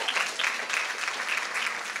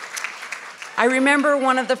 I remember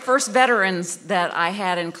one of the first veterans that I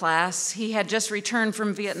had in class. He had just returned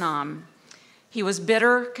from Vietnam. He was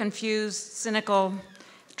bitter, confused, cynical,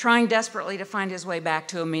 trying desperately to find his way back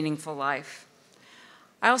to a meaningful life.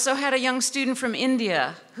 I also had a young student from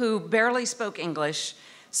India who barely spoke English,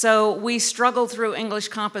 so we struggled through English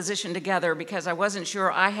composition together because I wasn't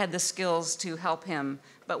sure I had the skills to help him,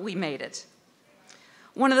 but we made it.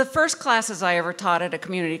 One of the first classes I ever taught at a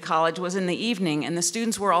community college was in the evening, and the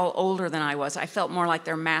students were all older than I was. I felt more like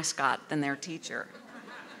their mascot than their teacher.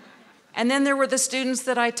 And then there were the students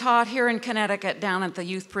that I taught here in Connecticut down at the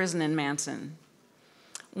youth prison in Manson.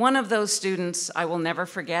 One of those students I will never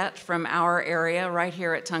forget from our area right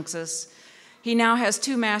here at Tunxis He now has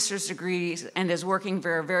 2 master's degrees and is working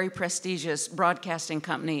for a very prestigious broadcasting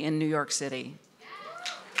company in New York City.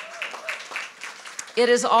 It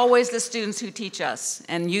is always the students who teach us,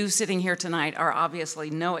 and you sitting here tonight are obviously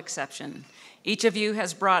no exception. Each of you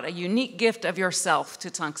has brought a unique gift of yourself to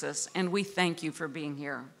Tunxis, and we thank you for being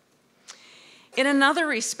here. In another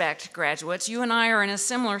respect, graduates, you and I are in a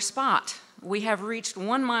similar spot. We have reached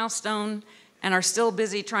one milestone and are still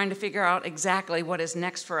busy trying to figure out exactly what is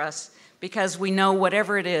next for us, because we know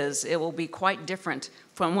whatever it is, it will be quite different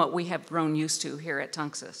from what we have grown used to here at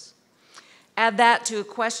Tunxis. Add that to a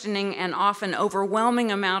questioning and often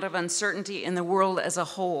overwhelming amount of uncertainty in the world as a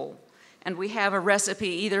whole, and we have a recipe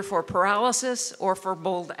either for paralysis or for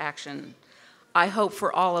bold action. I hope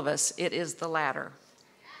for all of us it is the latter.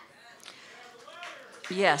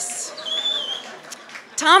 Yes.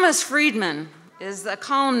 Thomas Friedman is a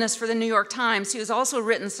columnist for the New York Times. He has also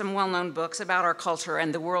written some well-known books about our culture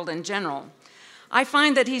and the world in general. I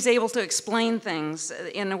find that he's able to explain things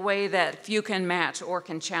in a way that few can match or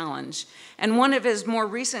can challenge. And one of his more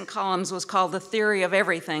recent columns was called The Theory of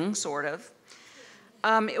Everything, sort of.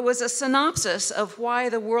 It was a synopsis of why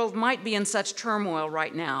the world might be in such turmoil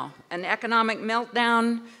right now. An economic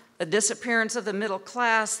meltdown, the disappearance of the middle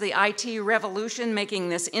class, the IT revolution making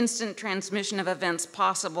this instant transmission of events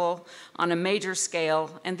possible on a major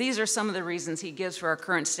scale, and these are some of the reasons he gives for our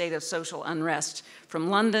current state of social unrest,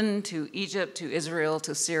 from London to Egypt to Israel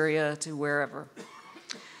to Syria to wherever.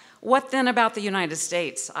 What then about the United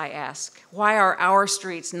States, I ask? Why are our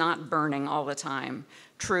streets not burning all the time?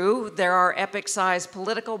 True, there are epic-sized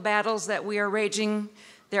political battles that we are raging.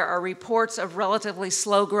 There are reports of relatively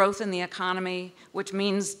slow growth in the economy, which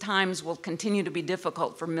means times will continue to be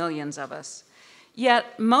difficult for millions of us.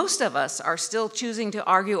 Yet, most of us are still choosing to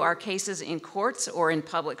argue our cases in courts or in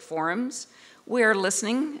public forums. We are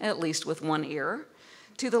listening, at least with one ear,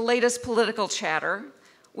 to the latest political chatter.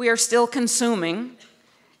 We are still consuming,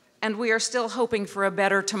 and we are still hoping for a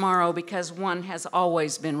better tomorrow because one has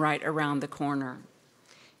always been right around the corner.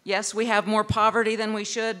 Yes, we have more poverty than we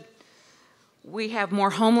should. We have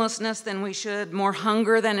more homelessness than we should, more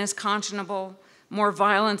hunger than is conscionable, more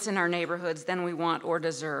violence in our neighborhoods than we want or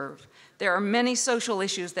deserve. There are many social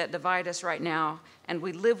issues that divide us right now, and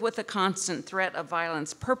we live with the constant threat of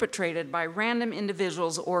violence perpetrated by random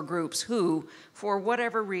individuals or groups who, for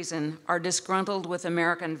whatever reason, are disgruntled with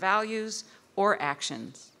American values or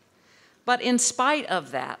actions. But in spite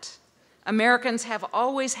of that, Americans have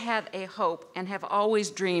always had a hope and have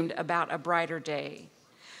always dreamed about a brighter day.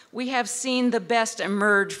 We have seen the best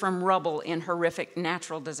emerge from rubble in horrific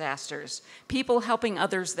natural disasters, people helping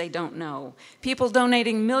others they don't know, people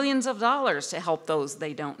donating millions of dollars to help those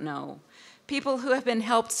they don't know, people who have been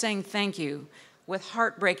helped saying thank you with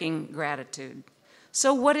heartbreaking gratitude.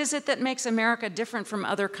 So what is it that makes America different from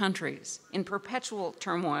other countries in perpetual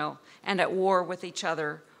turmoil and at war with each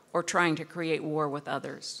other or trying to create war with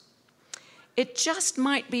others? It just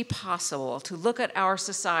might be possible to look at our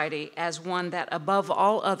society as one that, above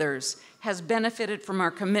all others, has benefited from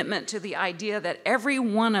our commitment to the idea that every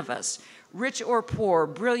one of us, rich or poor,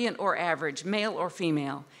 brilliant or average, male or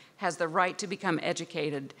female, has the right to become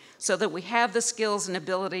educated so that we have the skills and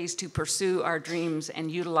abilities to pursue our dreams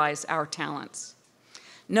and utilize our talents.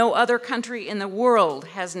 No other country in the world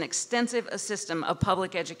has an extensive system of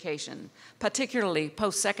public education, particularly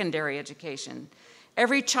post-secondary education.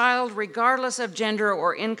 Every child, regardless of gender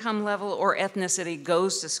or income level or ethnicity,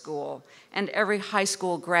 goes to school, and every high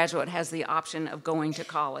school graduate has the option of going to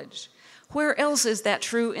college. Where else is that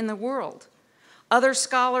true in the world? Other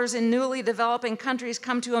scholars in newly developing countries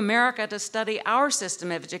come to America to study our system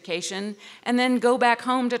of education and then go back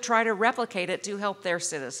home to try to replicate it to help their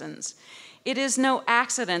citizens. It is no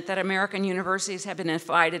accident that American universities have been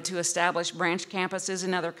invited to establish branch campuses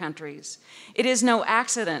in other countries. It is no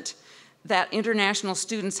accident that international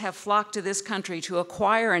students have flocked to this country to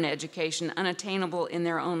acquire an education unattainable in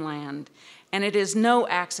their own land. And it is no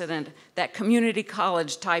accident that community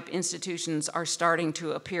college-type institutions are starting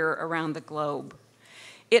to appear around the globe.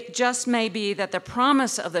 It just may be that the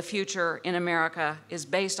promise of the future in America is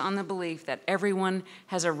based on the belief that everyone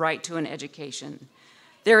has a right to an education.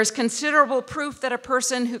 There is considerable proof that a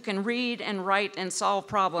person who can read and write and solve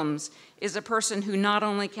problems is a person who not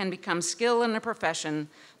only can become skilled in a profession,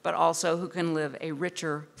 but also who can live a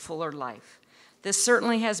richer, fuller life. This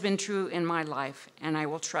certainly has been true in my life, and I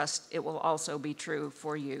will trust it will also be true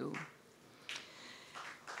for you.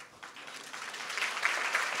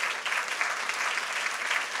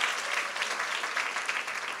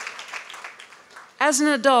 As an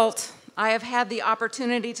adult, I have had the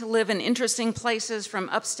opportunity to live in interesting places from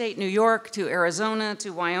upstate New York to Arizona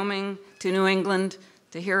to Wyoming to New England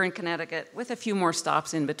to here in Connecticut, with a few more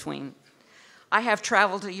stops in between. I have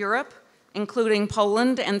traveled to Europe, including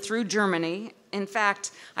Poland and through Germany. In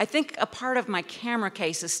fact, I think a part of my camera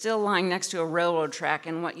case is still lying next to a railroad track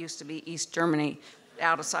in what used to be East Germany,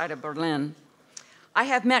 outside of Berlin. I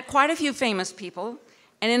have met quite a few famous people,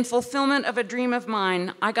 and in fulfillment of a dream of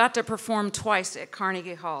mine, I got to perform twice at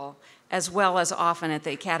Carnegie Hall, as well as often at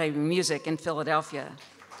the Academy of Music in Philadelphia.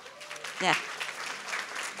 Yeah.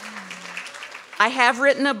 I have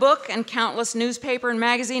written a book and countless newspaper and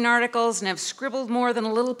magazine articles and have scribbled more than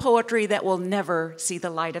a little poetry that will never see the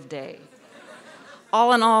light of day.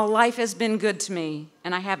 All in all, life has been good to me,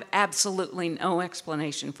 and I have absolutely no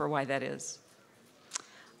explanation for why that is.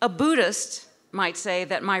 A Buddhist might say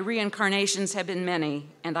that my reincarnations have been many,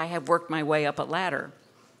 and I have worked my way up a ladder.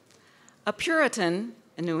 A Puritan,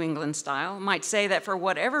 in New England style, might say that for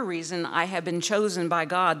whatever reason, I have been chosen by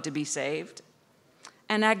God to be saved.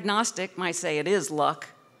 An agnostic might say it is luck.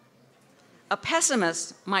 A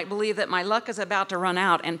pessimist might believe that my luck is about to run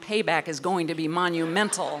out and payback is going to be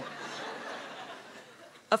monumental.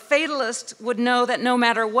 A fatalist would know that no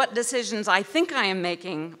matter what decisions I think I am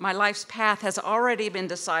making, my life's path has already been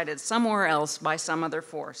decided somewhere else by some other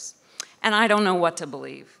force. And I don't know what to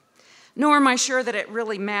believe. Nor am I sure that it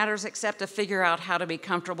really matters except to figure out how to be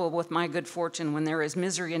comfortable with my good fortune when there is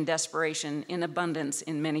misery and desperation in abundance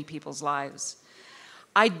in many people's lives.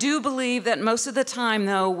 I do believe that most of the time,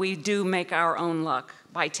 though, we do make our own luck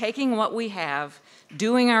by taking what we have,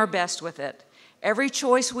 doing our best with it. Every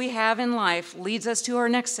choice we have in life leads us to our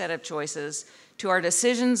next set of choices, to our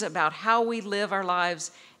decisions about how we live our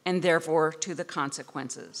lives, and therefore to the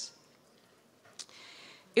consequences.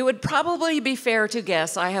 It would probably be fair to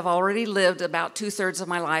guess I have already lived about 2/3 of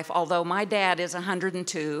my life, although my dad is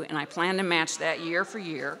 102, and I plan to match that year for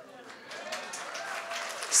year.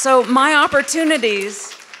 So my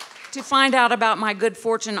opportunities to find out about my good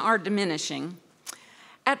fortune are diminishing.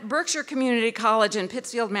 At Berkshire Community College in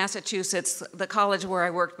Pittsfield, Massachusetts, the college where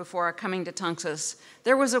I worked before coming to Tunxis,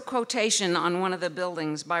 there was a quotation on one of the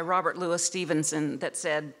buildings by Robert Louis Stevenson that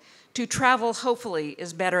said, "To travel hopefully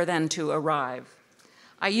is better than to arrive."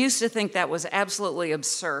 I used to think that was absolutely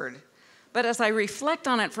absurd, but as I reflect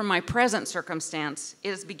on it from my present circumstance,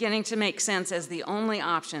 it is beginning to make sense as the only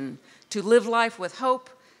option to live life with hope,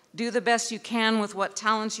 do the best you can with what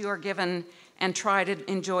talents you are given, and try to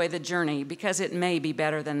enjoy the journey because it may be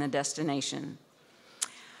better than the destination.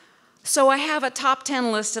 So I have a top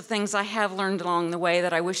 10 list of things I have learned along the way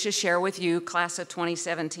that I wish to share with you, class of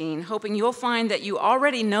 2017, hoping you'll find that you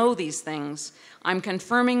already know these things. I'm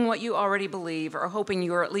confirming what you already believe, or hoping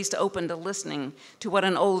you are at least open to listening to what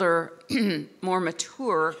an older, more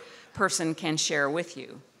mature person can share with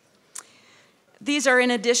you. These are in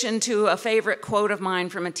addition to a favorite quote of mine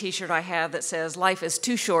from a t-shirt I have that says, "Life is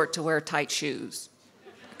too short to wear tight shoes."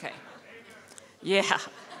 Okay. Yeah.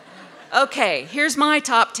 Okay, here's my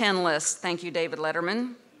top 10 list. Thank you, David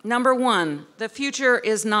Letterman. Number 1, the future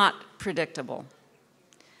is not predictable.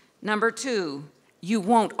 Number 2, you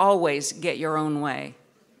won't always get your own way.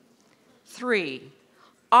 3,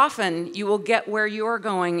 often you will get where you are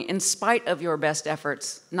going in spite of your best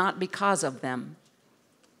efforts, not because of them.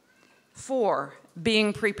 4,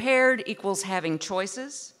 being prepared equals having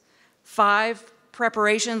choices. 5,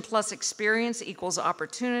 preparation plus experience equals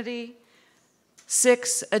opportunity.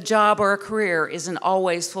 6, a job or a career isn't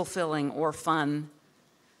always fulfilling or fun.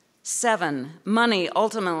 7, money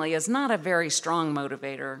ultimately is not a very strong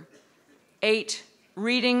motivator. 8,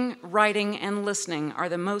 reading, writing, and listening are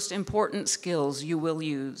the most important skills you will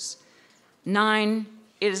use. 9,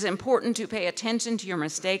 it is important to pay attention to your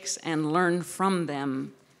mistakes and learn from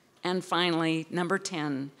them. And finally, number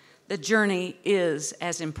 10, the journey is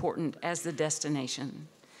as important as the destination.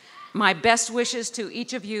 My best wishes to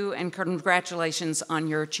each of you and congratulations on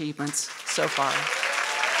your achievements so far.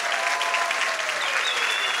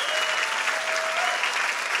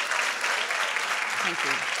 Thank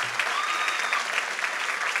you.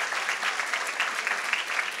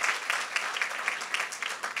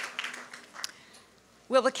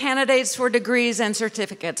 Will the candidates for degrees and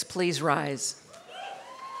certificates please rise?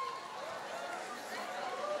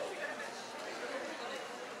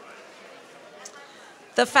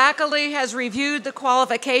 The faculty has reviewed the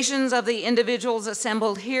qualifications of the individuals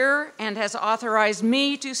assembled here and has authorized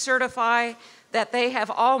me to certify that they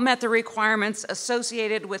have all met the requirements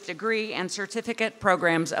associated with degree and certificate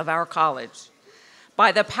programs of our college.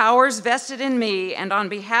 By the powers vested in me and on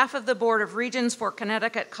behalf of the Board of Regents for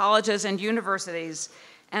Connecticut Colleges and Universities,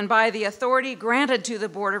 and by the authority granted to the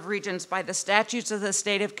Board of Regents by the statutes of the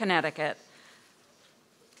state of Connecticut,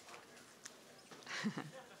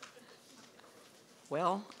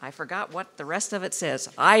 Well, I forgot what the rest of it says.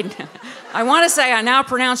 I want to say I now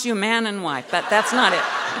pronounce you man and wife, but that's not it.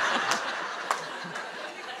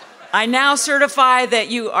 I now certify that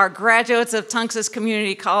you are graduates of Tunxis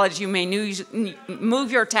Community College. You may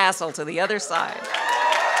move your tassel to the other side.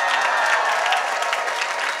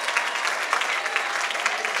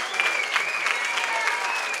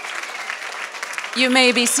 You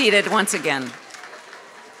may be seated once again.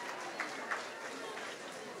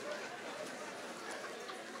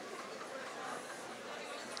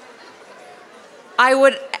 I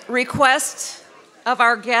would request of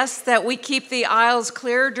our guests that we keep the aisles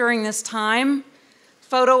clear during this time.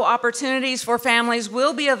 Photo opportunities for families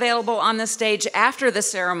will be available on the stage after the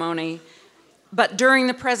ceremony, but during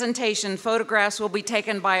the presentation, photographs will be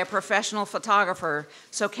taken by a professional photographer,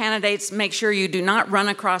 so candidates, make sure you do not run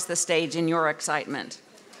across the stage in your excitement.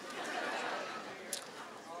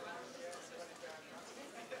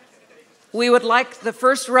 We would like the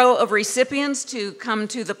first row of recipients to come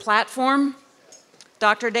to the platform.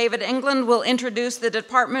 Dr. David England will introduce the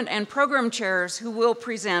department and program chairs who will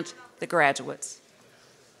present the graduates.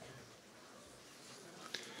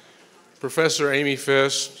 Professor Amy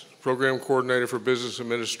Fest, Program Coordinator for Business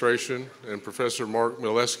Administration, and Professor Mark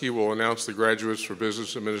Mileski will announce the graduates for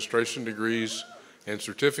Business Administration degrees and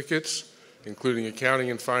certificates, including accounting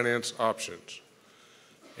and finance options.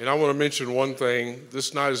 And I want to mention one thing.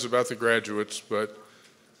 This night is about the graduates, but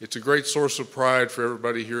it's a great source of pride for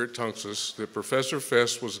everybody here at Tunxis that Professor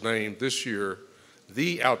Fest was named this year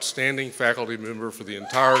the outstanding faculty member for the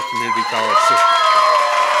entire community college system.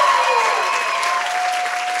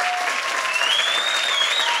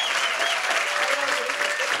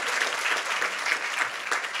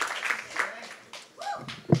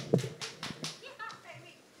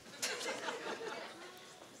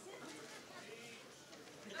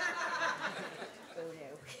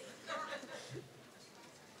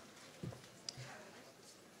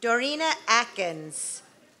 Dorina Atkins,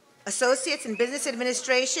 Associates in Business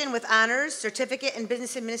Administration with Honors, Certificate in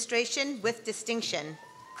Business Administration with Distinction.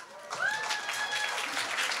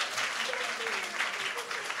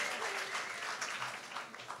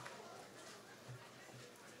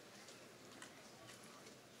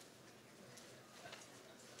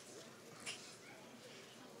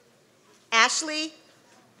 Ashley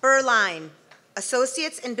Berline,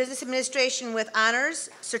 Associates in Business Administration with Honors,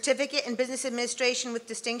 Certificate in Business Administration with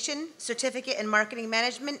Distinction, Certificate in Marketing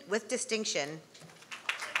Management with Distinction.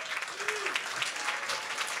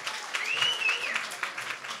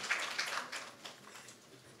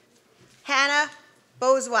 Hannah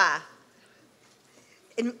Bozois,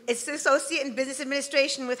 Associate in Business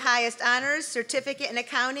Administration with Highest Honors, Certificate in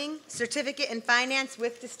Accounting, Certificate in Finance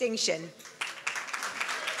with Distinction.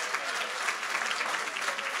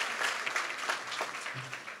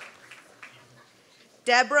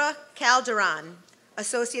 Deborah Calderon,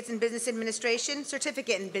 Associates in Business Administration,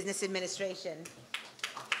 Certificate in Business Administration.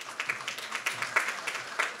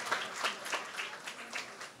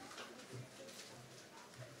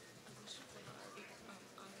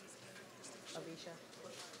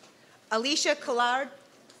 Alicia Collard.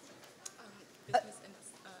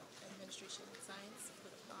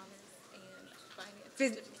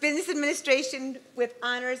 Business Administration with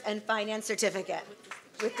Honors and Finance Certificate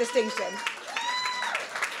with Distinction.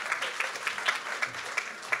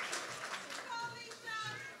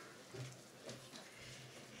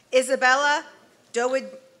 Isabella I knew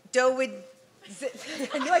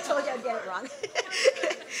I told you I'd get it wrong.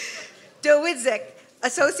 Dowidzik,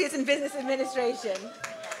 Associates in Business Administration.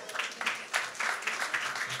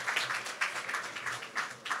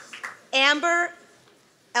 Amber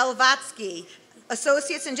Elvatsky,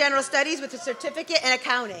 Associates in General Studies with a Certificate in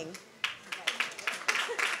Accounting.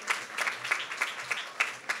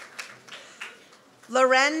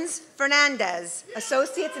 Lorenz Fernandez,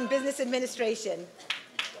 Associates in Business Administration.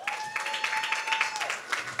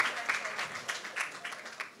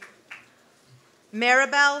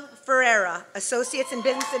 Maribel Ferreira, Associates in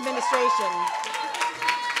Business Administration.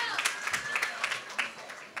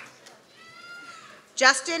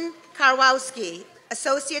 Justin Karwowski,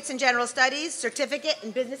 Associates in General Studies, Certificate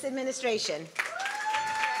in Business Administration.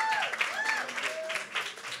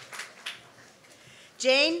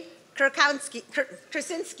 Jane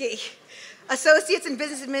Krasinski, Associates in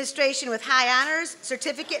Business Administration with High Honors,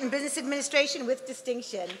 Certificate in Business Administration with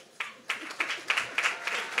Distinction.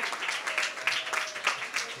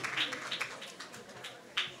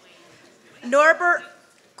 Norbert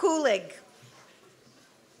Kulig,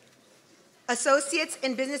 Associates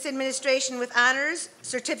in Business Administration with Honors,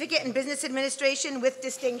 Certificate in Business Administration with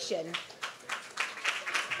Distinction.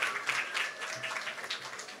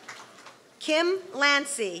 Kim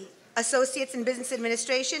Lancy, Associates in Business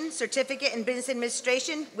Administration, Certificate in Business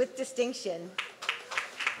Administration with distinction.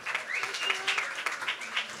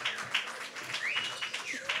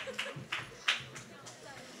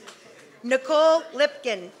 Nicole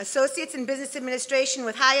Lipkin, Associates in Business Administration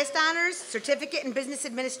with highest honors, Certificate in Business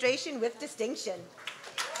Administration with distinction.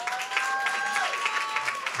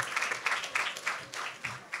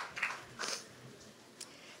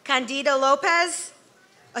 Candido Lopez,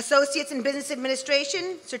 Associates in Business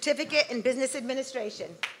Administration, Certificate in Business Administration.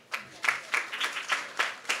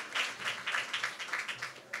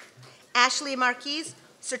 Ashley Marquez,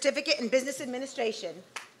 Certificate in Business Administration.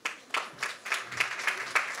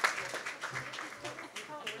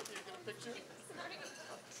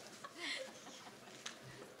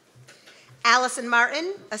 Allison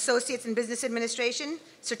Martin, Associates in Business Administration,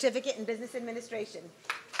 Certificate in Business Administration.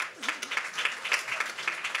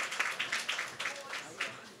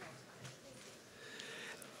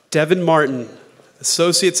 Devin Martin,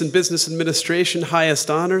 Associates in Business Administration,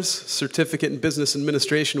 highest honors, Certificate in Business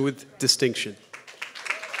Administration with distinction.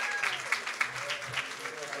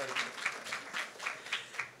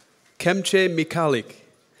 Kemche Mikalik,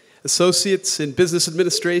 Associates in Business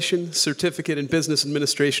Administration, Certificate in Business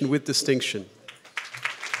Administration with distinction.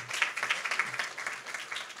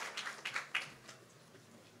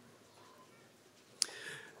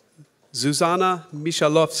 Zuzana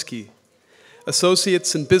Michalovsky,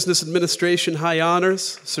 Associates in Business Administration, high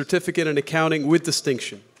honors, Certificate in Accounting with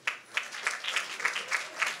distinction.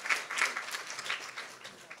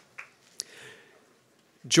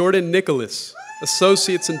 Jordan Nicholas,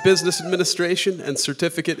 Associates in Business Administration and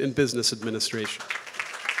Certificate in Business Administration.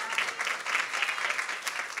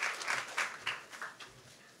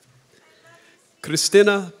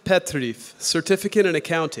 Kristina Petriv, Certificate in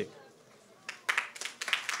Accounting.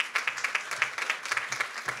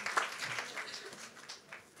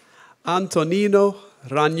 Antonino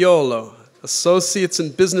Ragnolo, Associates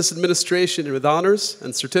in Business Administration with honors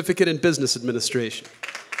and Certificate in Business Administration.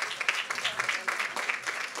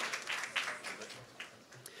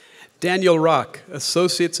 Daniel Rock,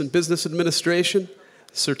 Associates in Business Administration,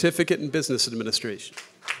 Certificate in Business Administration.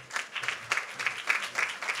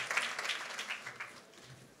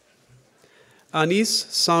 Anis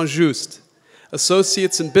Saint-Just,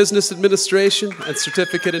 Associates in Business Administration and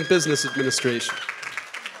Certificate in Business Administration.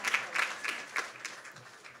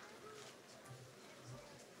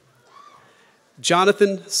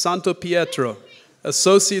 Jonathan Santopietro,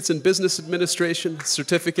 Associates in Business Administration,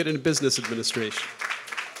 Certificate in Business Administration.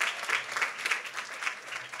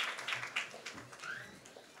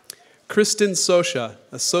 Kristen Sosha,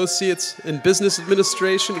 Associates in Business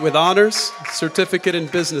Administration with honors, Certificate in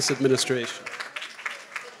Business Administration.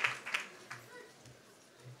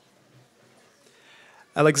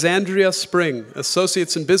 Alexandria Spring,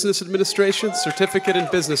 Associates in Business Administration, Certificate in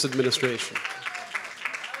Business Administration.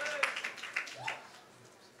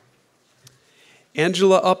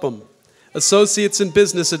 Angela Upham, Associates in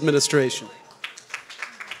Business Administration.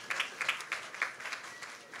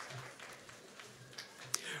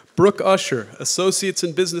 Brooke Usher, Associates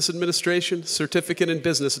in Business Administration, Certificate in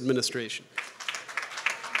Business Administration.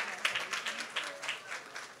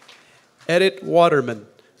 Edith Waterman,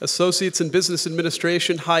 Associates in Business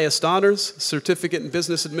Administration, highest honors, Certificate in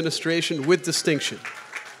Business Administration with distinction.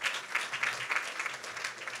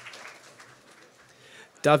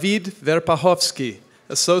 David Verpahovsky,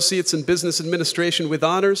 Associates in Business Administration with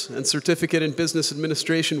honors and Certificate in Business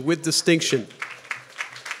Administration with distinction.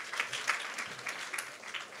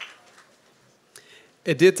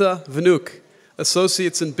 Edita Vnuk,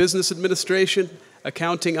 Associates in Business Administration,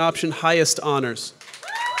 Accounting Option, highest honors.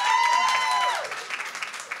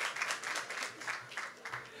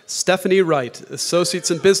 Stephanie Wright,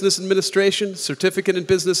 Associates in Business Administration, Certificate in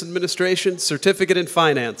Business Administration, Certificate in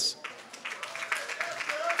Finance.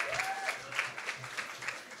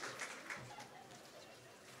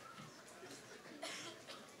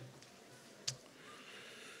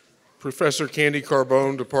 Professor Candy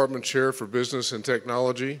Carbone, Department Chair for Business and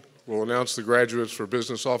Technology, will announce the graduates for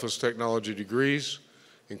Business Office Technology degrees,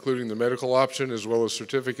 including the medical option, as well as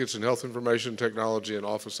certificates in Health Information Technology and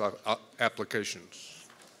Office applications.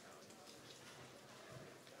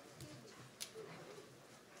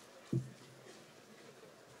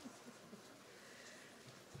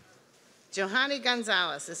 Johanny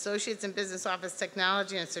Gonzalez, Associates in Business Office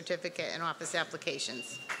Technology and Certificate in Office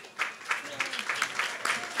Applications.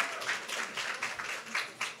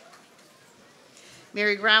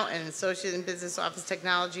 Mary Grouton, Associate in Business Office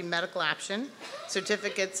Technology, Medical Option,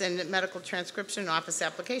 Certificates in Medical Transcription and Office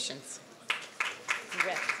Applications.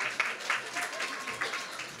 Congrats.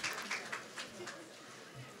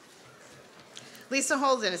 Lisa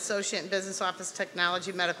Holden, Associate in Business Office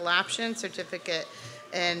Technology, Medical Option, Certificate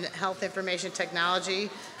in Health Information Technology,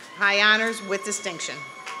 high honors with distinction.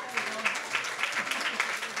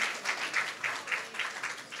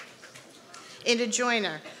 Inda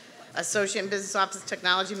Joyner, Associate in Business Office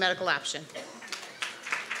Technology, Medical Option.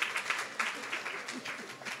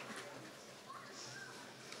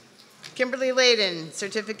 Kimberly Layden,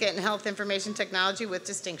 Certificate in Health Information Technology with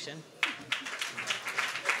distinction.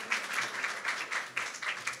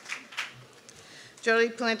 Jody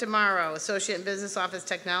Plantamaro, Associate in Business Office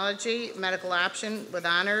Technology, Medical Option with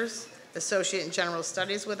honors, Associate in General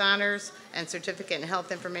Studies with honors, and Certificate in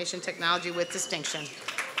Health Information Technology with distinction.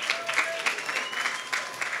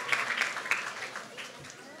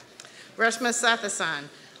 Reshma Sathasan,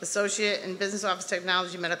 Associate in Business Office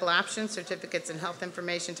Technology, Medical Option, Certificates in Health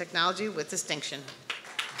Information Technology with distinction.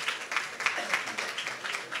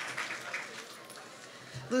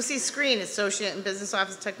 Lucy Screen, Associate in Business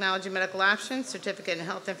Office Technology, Medical Option, Certificate in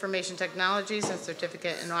Health Information Technologies, and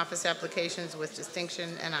Certificate in Office Applications with distinction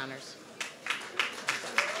and honors.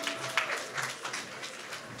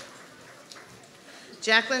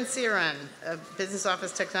 Jacqueline Ciron, Business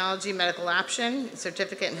Office Technology, Medical Option,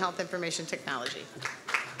 Certificate in Health Information Technology.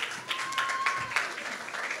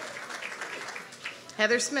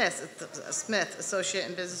 Heather Smith, Associate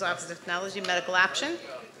in Business Office Technology, Medical Option.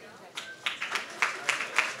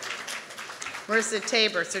 Marissa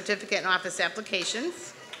Tabor, Certificate in Office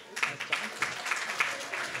Applications.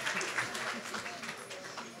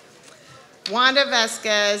 Wanda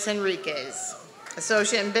Vasquez Henriquez,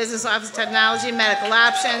 Associate in Business Office Technology, Medical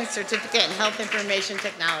Option, Certificate in Health Information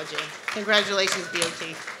Technology. Congratulations,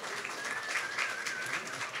 BOT.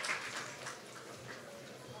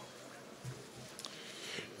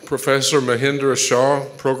 Professor Mahindra Shah,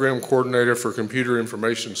 Program Coordinator for Computer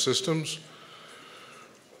Information Systems,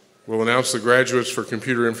 will announce the graduates for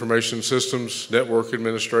Computer Information Systems, Network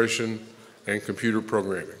Administration, and Computer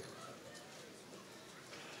Programming.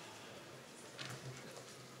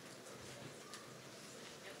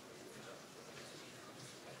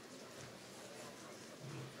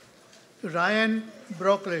 Ryan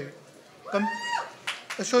Broccoli,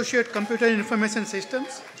 Associate Computer Information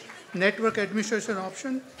Systems, Network Administration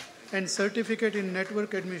Option, and Certificate in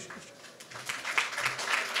Network Administration.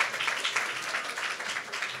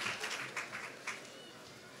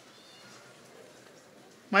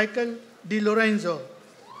 Michael Di Lorenzo,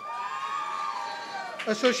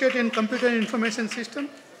 Associate in Computer Information System,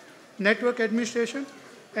 Network Administration,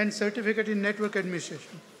 and Certificate in Network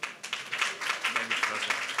Administration.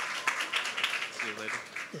 See you later.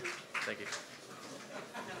 Yeah. Thank you.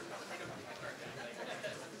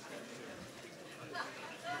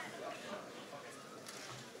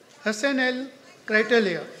 Hassan L.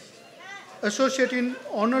 Critelia, Associate in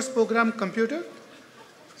Honors Program Computer,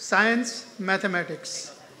 Science,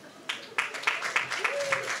 Mathematics.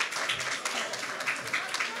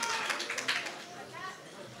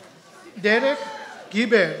 Derek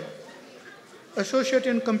Giebert, Associate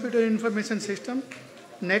in Computer Information System,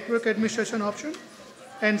 Network Administration Option,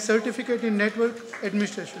 and Certificate in Network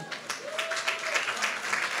Administration.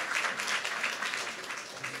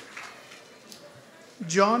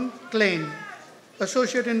 John Klein,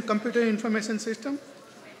 Associate in Computer Information System,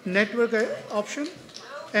 Network Option,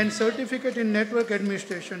 and Certificate in Network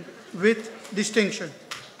Administration with distinction.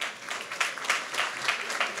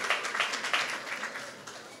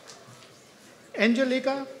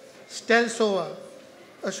 Angelica Stelsova,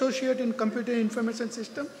 Associate in Computer Information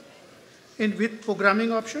System with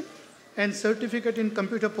Programming Option and Certificate in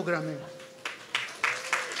Computer Programming.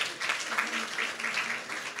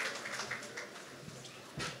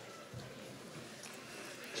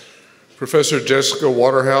 Professor Jessica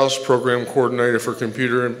Waterhouse, Program Coordinator for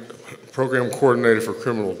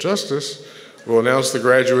Criminal Justice, will announce the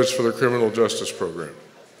graduates for the Criminal Justice Program.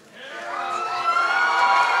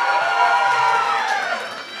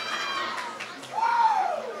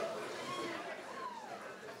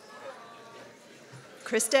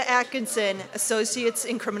 Krista Atkinson, Associates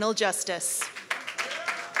in Criminal Justice.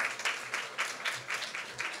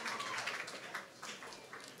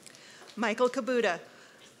 Michael Kabuta,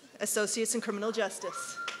 Associates in Criminal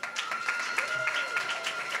Justice.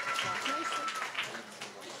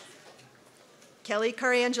 Kelly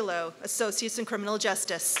Carangelo, Associates in Criminal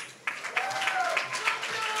Justice.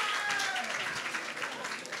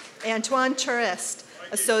 Antoine Charest,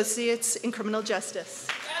 Associates in Criminal Justice.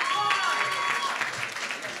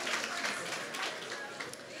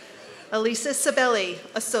 Elisa Sabelli,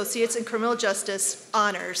 Associates in Criminal Justice,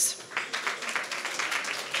 Honors.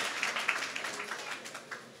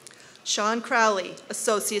 Sean Crowley,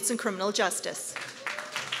 Associates in Criminal Justice.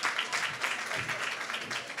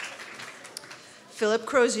 Philip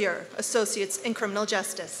Crozier, Associates in Criminal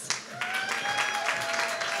Justice.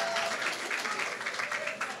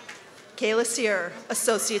 Kayla Sear,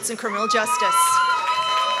 Associates in Criminal Justice.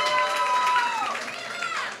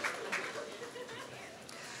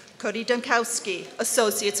 Cody Dunkowski,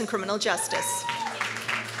 Associates in Criminal Justice.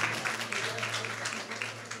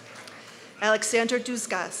 Alexander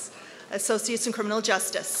Duzgas, Associates in Criminal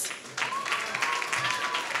Justice.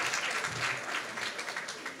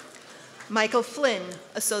 Michael Flynn,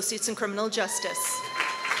 Associates in Criminal Justice.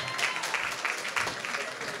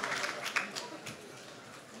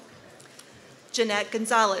 Jeanette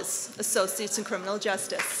Gonzalez, Associates in Criminal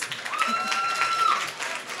Justice.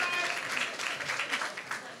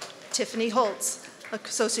 Tiffany Holtz,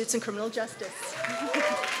 Associates in Criminal Justice.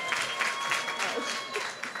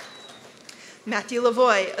 Matthew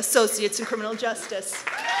Lavoie, Associates in Criminal Justice.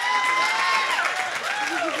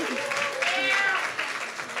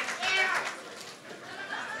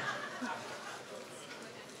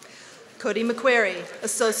 Cody McQuarrie,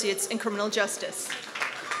 Associates in Criminal Justice.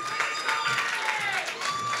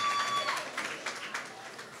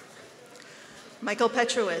 Michael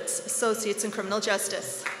Petrowitz, Associates in Criminal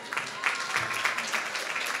Justice.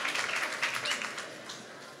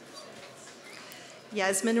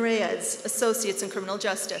 Yasmin Reyes, Associates in Criminal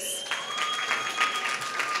Justice.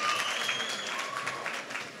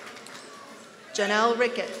 Janelle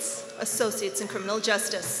Ricketts, Associates in Criminal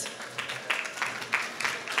Justice.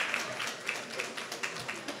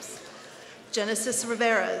 Genesis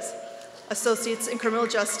Rivera, Associates in Criminal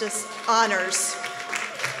Justice, Honors.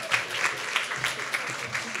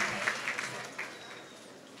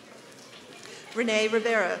 Renee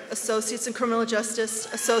Rivera, Associates in Criminal Justice,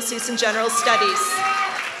 Associates in General Studies.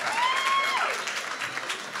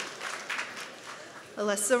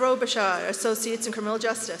 Alessa Robichar, Associates in Criminal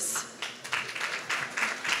Justice.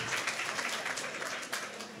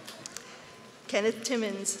 Kenneth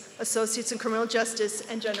Timmons, Associates in Criminal Justice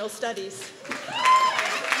and General Studies.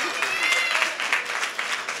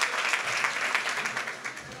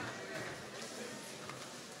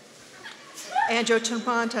 Andrew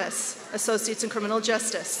Tremontes, Associates in Criminal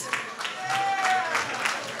Justice.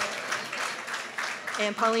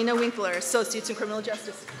 And Paulina Winkler, Associates in Criminal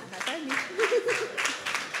Justice.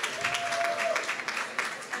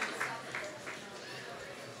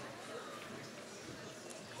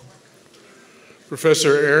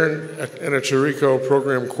 Professor Aaron Anachirico,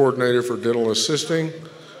 Program Coordinator for Dental Assisting,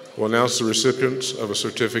 will announce the recipients of a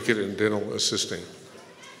certificate in dental assisting.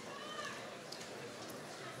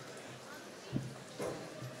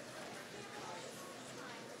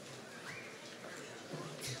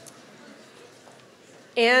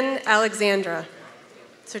 Ann Alexandra,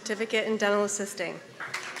 Certificate in Dental Assisting.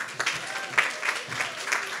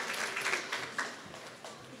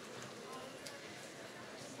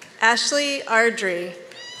 Ashley Ardrey,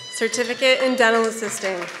 Certificate in Dental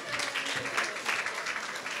Assisting.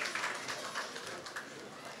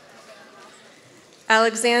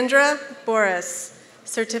 Alexandra Boris,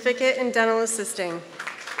 Certificate in Dental Assisting.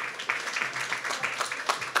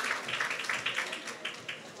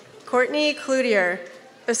 Courtney Cloutier,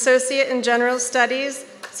 Associate in General Studies,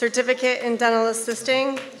 Certificate in Dental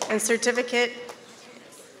Assisting, and Certificate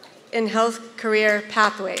in Health Career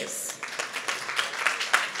Pathways.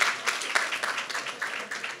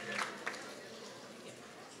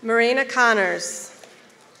 Marina Connors,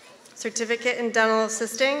 Certificate in Dental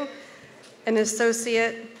Assisting and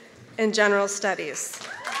Associate in General Studies.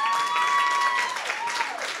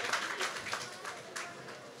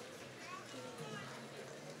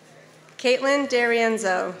 Caitlin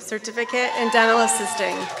D'Arienzo, Certificate in Dental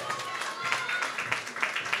Assisting.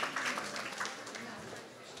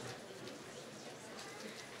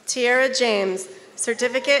 Tiara James,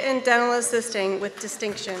 Certificate in Dental Assisting with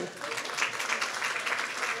distinction.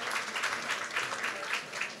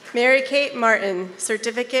 Mary Kate Martin,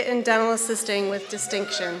 Certificate in Dental Assisting with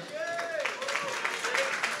distinction.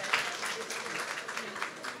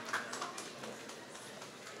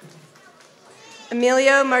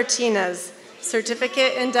 Emilio Martinez,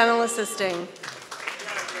 Certificate in Dental Assisting.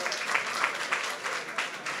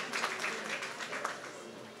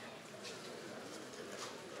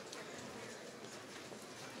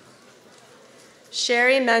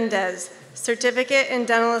 Sherry Mendez, Certificate in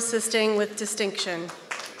Dental Assisting with distinction.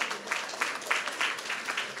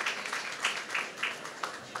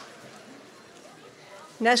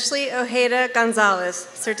 Nestle Ojeda Gonzalez,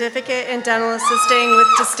 Certificate in Dental Assisting with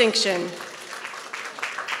distinction.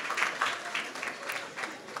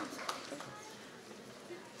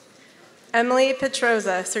 Emily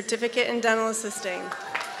Petroza, Certificate in Dental Assisting.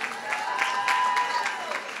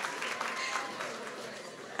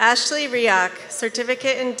 Ashley Riak,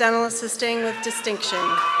 Certificate in Dental Assisting with Distinction.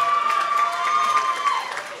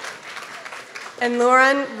 And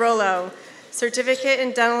Lauren Rollo, Certificate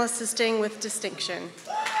in Dental Assisting with Distinction.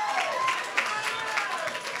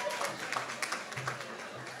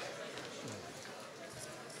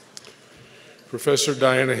 Professor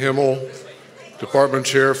Diana Himmel, Department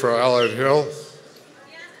Chair for Allied Health,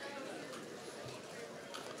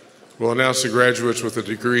 will announce the graduates with a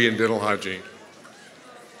degree in dental hygiene.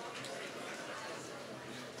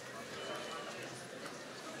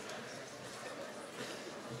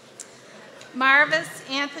 Marvis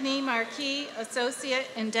Anthony Marquis, Associate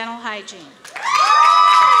in Dental Hygiene.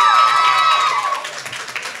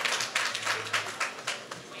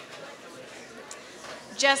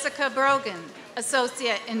 Jessica Brogan,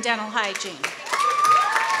 Associate in Dental Hygiene.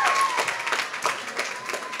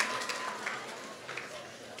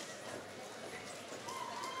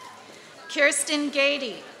 Kirsten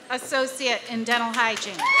Gady, Associate in Dental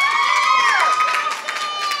Hygiene.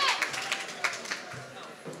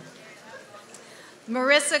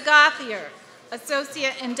 Marissa Gothier,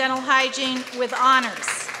 Associate in Dental Hygiene with honors.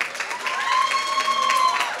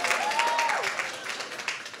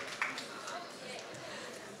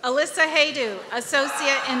 Alyssa Haydu,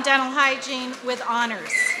 Associate in Dental Hygiene with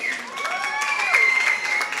honors.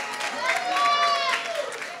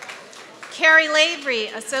 Carrie Lavery,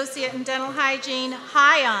 Associate in Dental Hygiene,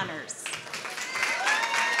 high honors.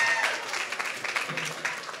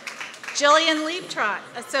 Jillian Leaptrot,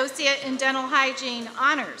 Associate in Dental Hygiene,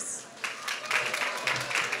 honors.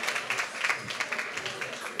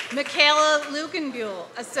 Michaela Lugenbuhl,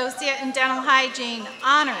 Associate in Dental Hygiene,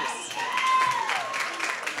 honors.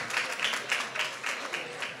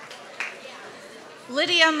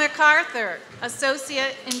 Lydia MacArthur,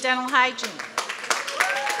 Associate in Dental Hygiene.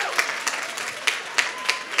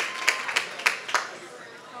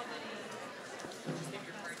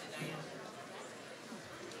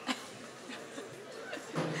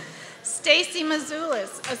 Stacy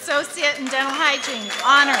Mazulis, Associate in Dental Hygiene,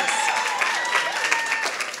 honors.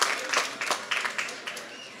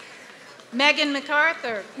 Megan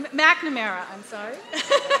McNamara,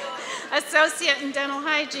 Associate in Dental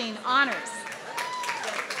Hygiene, honors.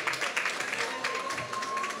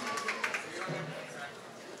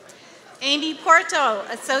 Amy Porto,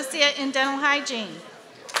 Associate in Dental Hygiene.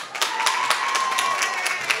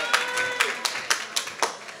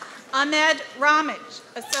 Ahmed Ramage,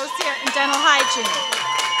 Associate in Dental Hygiene.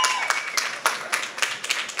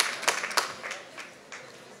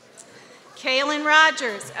 Kaylin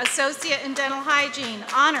Rogers, Associate in Dental Hygiene,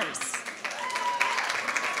 honors.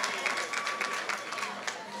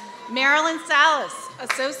 Marilyn Salas,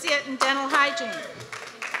 Associate in Dental Hygiene.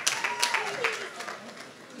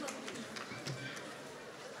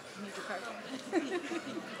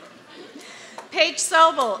 Paige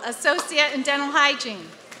Sobel, Associate in Dental Hygiene.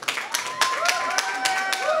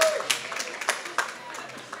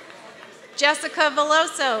 Jessica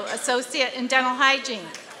Veloso, Associate in Dental Hygiene.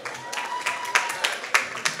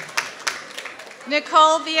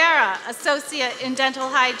 Nicole Vieira, Associate in Dental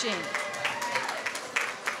Hygiene.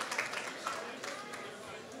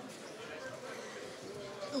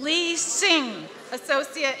 Lee Singh,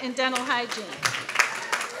 Associate in Dental Hygiene.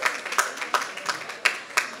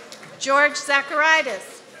 George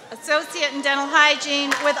Zacharias, Associate in Dental Hygiene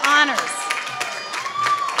with honors.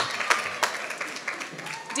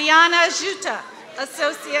 Diana Juta,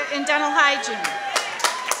 Associate in Dental Hygiene.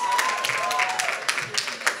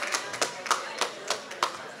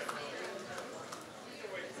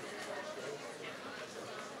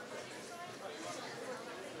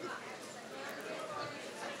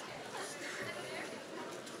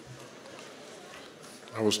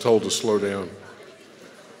 I was told to slow down.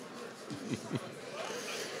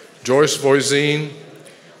 Joyce Voisine,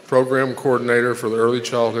 Program Coordinator for the Early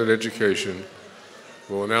Childhood Education,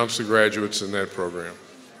 will announce the graduates in that program.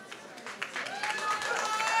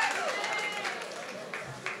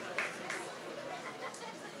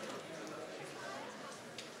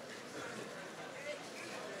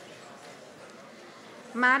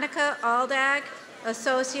 Monica Aldag,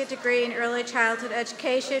 Associate Degree in Early Childhood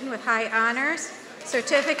Education with high honors,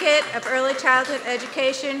 Certificate of Early Childhood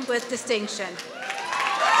Education with distinction.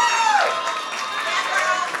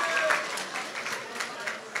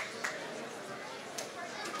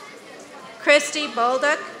 Christy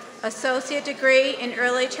Bolduc, Associate Degree in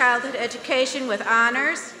Early Childhood Education with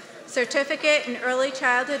honors, Certificate in Early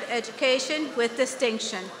Childhood Education with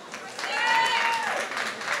distinction.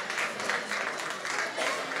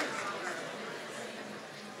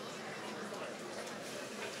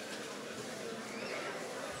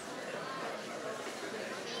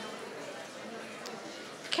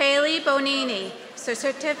 Emily Bonini,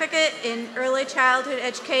 Certificate in Early Childhood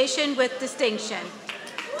Education with distinction.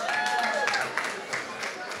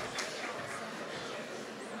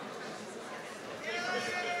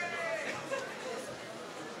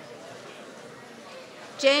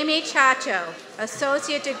 Jamie Chacho,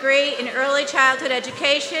 Associate Degree in Early Childhood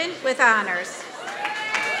Education with honors.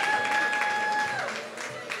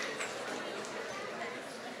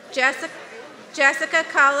 Jessica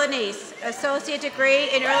Colonese, Associate Degree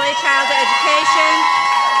in Early Childhood Education,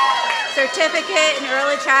 Certificate in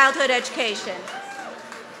Early Childhood Education.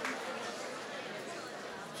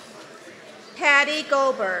 Patty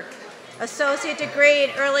Goldberg, Associate Degree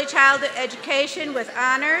in Early Childhood Education with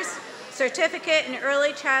honors, Certificate in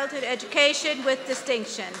Early Childhood Education with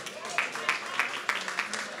distinction.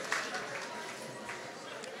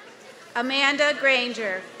 Amanda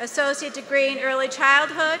Granger, Associate Degree in Early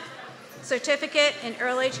Childhood, Certificate in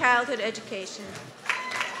Early Childhood Education.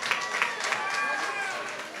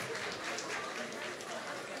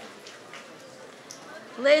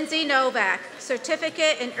 Lindsay Novak,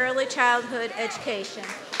 Certificate in Early Childhood Education.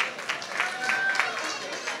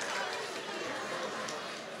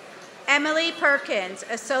 Emily Perkins,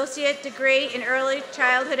 Associate Degree in Early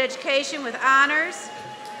Childhood Education with honors,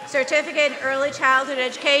 Certificate in Early Childhood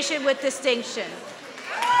Education with distinction.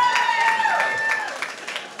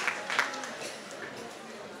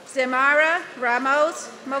 Zamara Ramos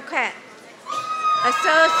Moquette,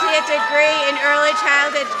 Associate Degree in Early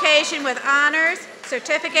Childhood Education with honors,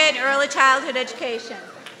 Certificate in Early Childhood Education.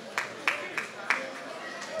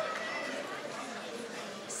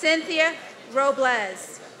 Cynthia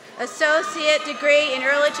Robles, Associate Degree in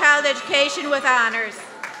Early Childhood Education with honors.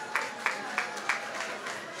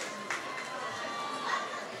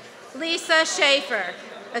 Lisa Schaefer,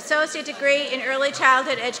 Associate Degree in Early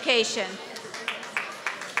Childhood Education.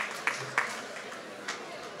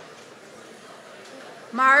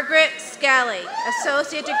 Margaret Skelly,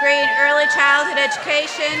 Associate Degree in Early Childhood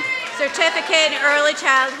Education, Certificate in Early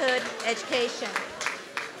Childhood Education.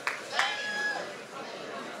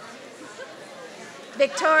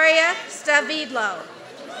 Victoria Stavidlo,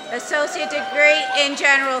 Associate Degree in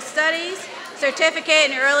General Studies, Certificate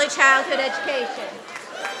in Early Childhood Education.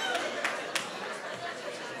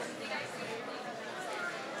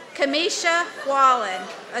 Kamisha Wallen,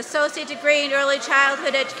 Associate Degree in Early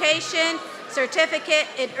Childhood Education, Certificate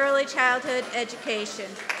in Early Childhood Education.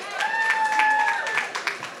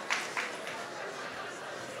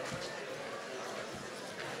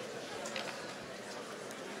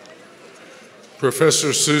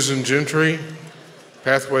 Professor Susan Gentry,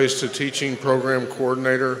 Pathways to Teaching Program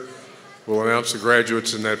Coordinator, will announce the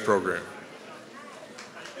graduates in that program.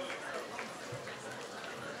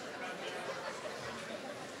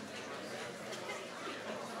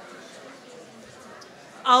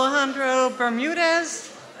 Alejandro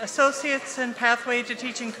Bermudez, Associates in Pathway to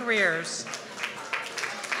Teaching Careers.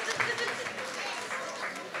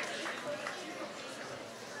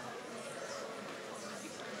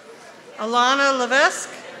 Alana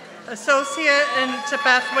Levesque, Associate into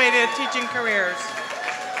Pathway to Teaching Careers.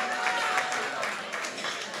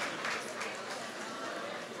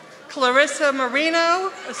 Clarissa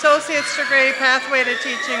Marino, Associate's Degree, Pathway to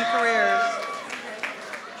Teaching Careers.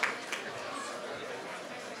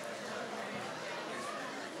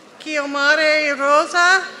 Kiomare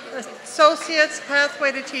Rosa, Associate's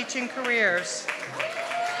Pathway to Teaching Careers.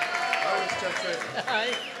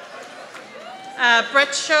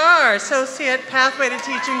 Brett Shaw, Associate Pathway to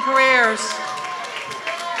Teaching Careers.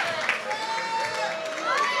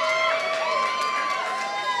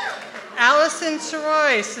 Allison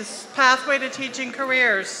Sorois, Pathway to Teaching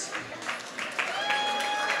Careers.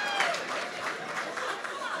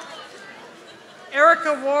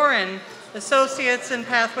 Erica Warren, Associates in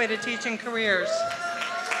Pathway to Teaching Careers.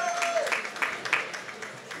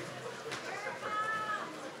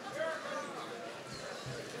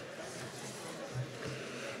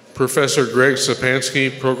 Professor Greg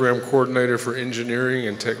Sapansky, Program Coordinator for Engineering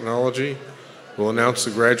and Technology, will announce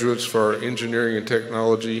the graduates for our Engineering and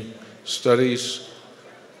Technology Studies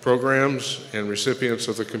programs and recipients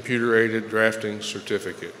of the Computer-Aided Drafting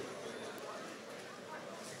Certificate.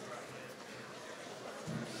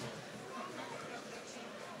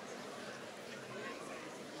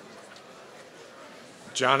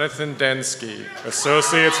 Jonathan Densky,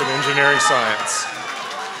 Associates in Engineering Science.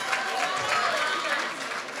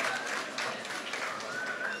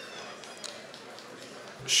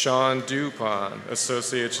 Sean Dupont,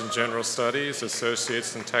 Associates in General Studies,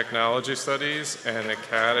 Associates in Technology Studies, and a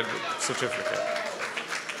CAD certificate.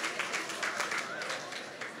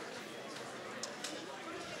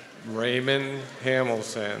 Raymond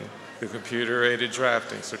Hamilton, the Computer-Aided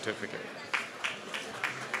Drafting Certificate.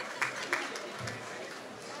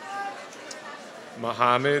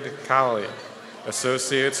 Mohammed Kali,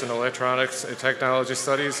 Associates in Electronics and Technology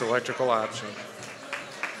Studies, Electrical Option.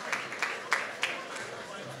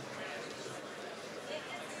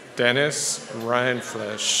 Dennis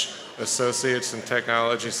Reinflesch, Associates in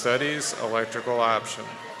Technology Studies, Electrical Option.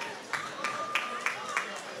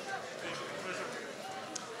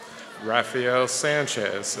 Rafael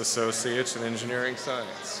Sanchez, Associates in Engineering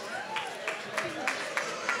Science.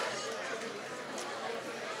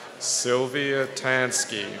 Sylvia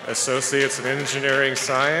Tansky, Associates in Engineering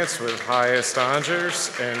Science with highest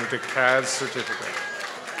honors and the CAD certificate.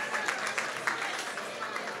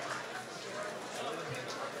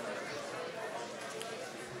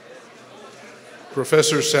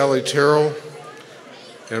 Professor Sally Terrell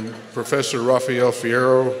and Professor Rafael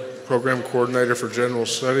Fierro, Program Coordinator for General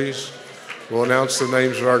Studies, will announce the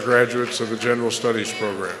names of our graduates of the General Studies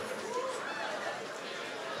program.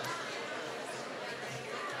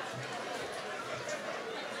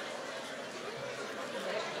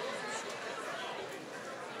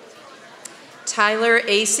 Tyler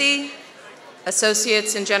Acey,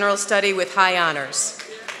 Associates in General Study with high honors.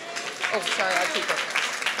 Oh, sorry, I'll keep it.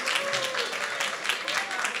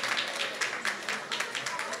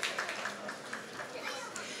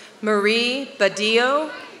 Marie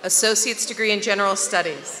Badillo, Associate's degree in General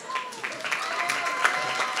Studies.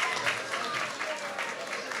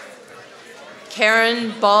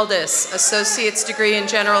 Karen Baldus, Associate's degree in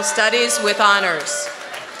General Studies with honors.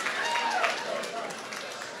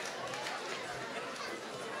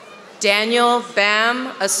 Daniel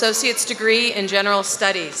Bam, Associate's degree in General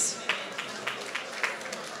Studies.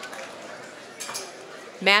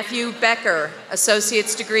 Matthew Becker,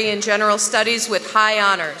 Associate's degree in General Studies with high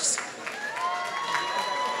honors.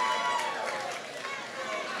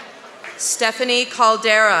 Stephanie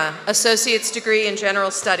Caldera, Associate's degree in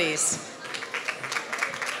General Studies.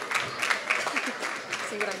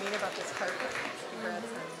 See what I mean about this carpet?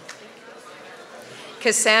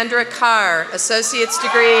 Cassandra Carr, Associate's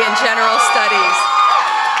degree in General Studies.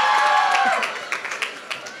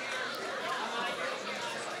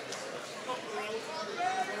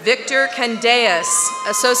 Victor Candeas,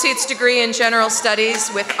 Associate's degree in General Studies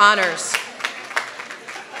with honors.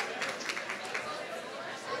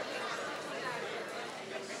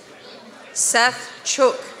 Seth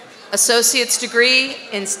Chook, Associate's degree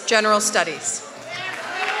in General Studies.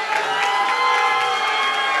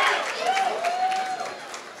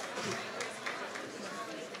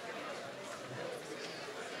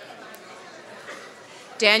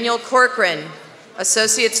 Daniel Corcoran,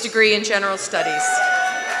 Associate's degree in General Studies.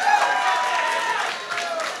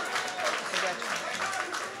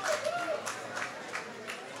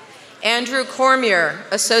 Andrew Cormier,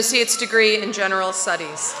 Associate's degree in General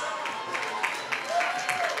Studies.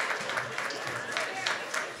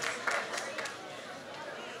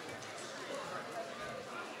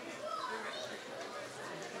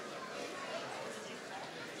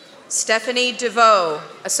 Stephanie DeVoe,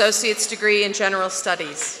 Associate's degree in General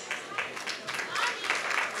Studies.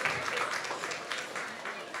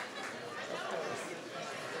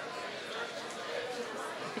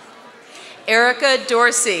 Erica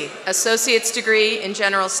Dorsey, Associate's degree in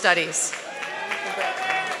General Studies.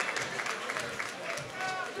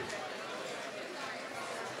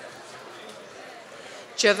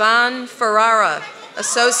 Javan Ferrara,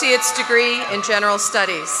 Associate's degree in General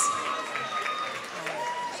Studies.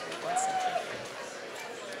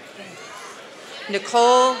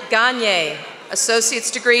 Nicole Gagne,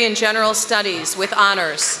 Associate's degree in General Studies with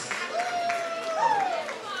honors.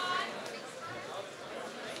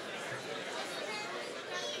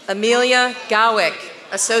 Amelia Gowick,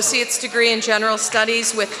 Associate's degree in General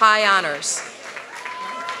Studies with high honors.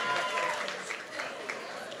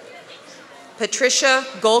 Patricia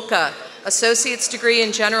Golka, Associate's degree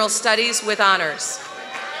in General Studies with honors.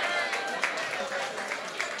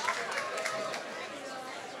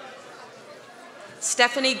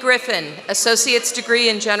 Stephanie Griffin, Associate's degree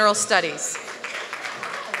in General Studies.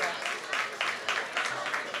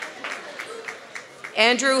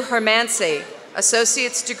 Andrew Hermanse,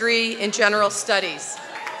 Associate's degree in General Studies.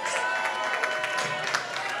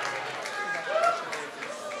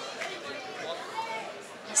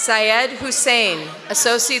 Syed Hussein,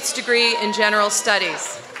 Associate's degree in General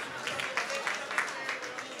Studies.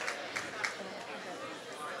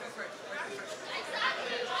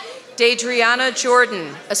 Deidriana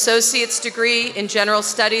Jordan, Associate's degree in General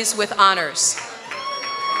Studies with honors.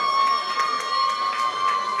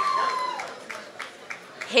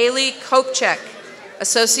 Haley Kopchek,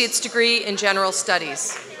 Associate's degree in General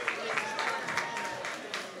Studies.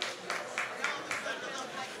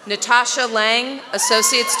 Natasha Lang,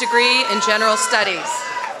 Associate's degree in General Studies.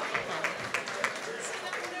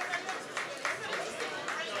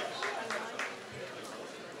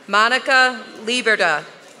 Monica Lieberda,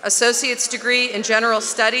 Associate's degree in General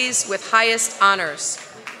Studies with highest honors.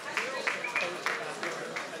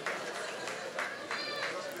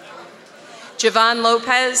 Javon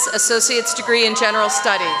Lopez, Associate's degree in General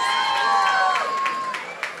Studies.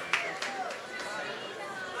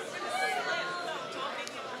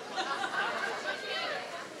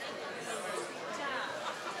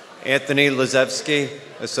 Anthony Lazevsky,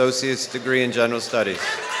 Associate's degree in General Studies.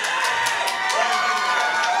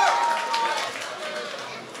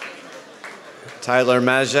 Tyler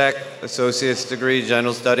Mazak, Associate's degree,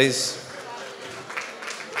 General Studies.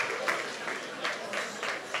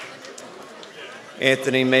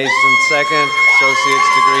 Anthony Mason II, Associate's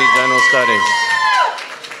degree, General Studies.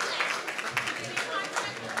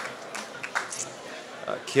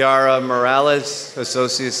 Kiara Morales,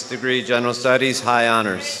 Associate's degree, General Studies, high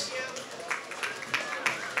honors.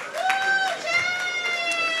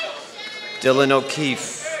 Dylan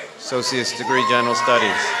O'Keefe, Associate's degree, General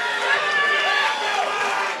Studies.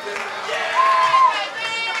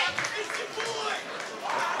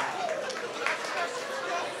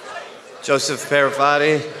 Joseph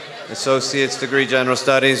Parafati, Associate's degree, General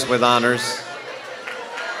Studies with honors.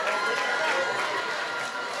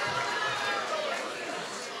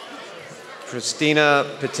 Christina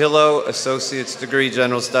Patillo, Associate's degree,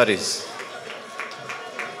 General Studies.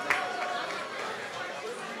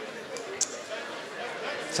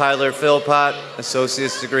 Tyler Philpott,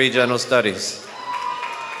 Associate's degree, General Studies.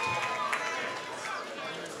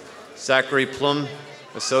 Zachary Plum,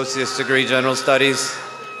 Associate's degree, General Studies.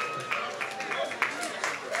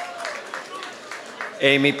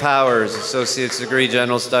 Amy Powers, Associate's degree,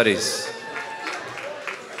 General Studies.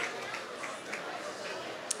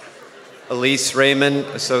 Elise Raymond,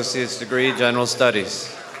 Associate's degree, General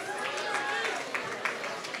Studies.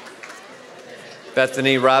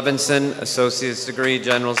 Bethany Robinson, Associate's degree,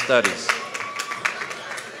 General Studies.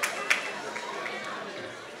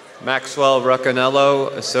 Maxwell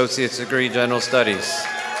Roccanello, Associate's degree, General Studies.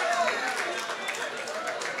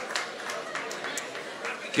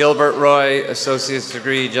 Gilbert Roy, Associate's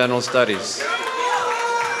degree, General Studies.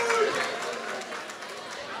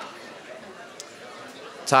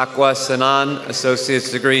 Takwa Sanan,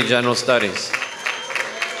 Associate's degree, General Studies.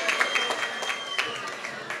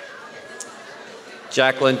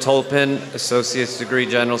 Jacqueline Tolpin, Associate's degree,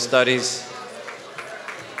 General Studies.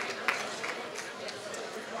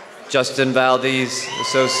 Justin Valdez,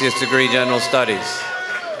 Associate's degree, General Studies.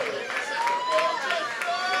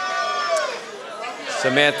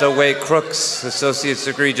 Samantha Way Crooks, Associate's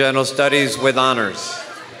degree, General Studies with honors.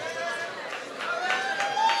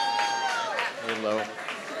 Hello.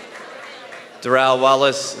 Doral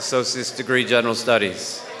Wallace, Associate's degree, General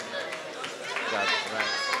Studies.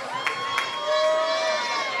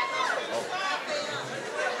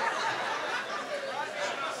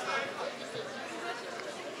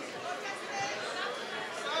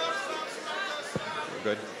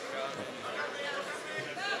 Good.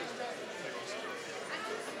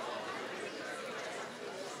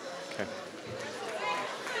 Okay.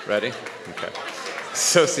 Ready? Okay.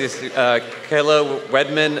 Associate's, Kayla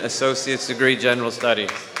Wedman, Associate's degree, General Studies.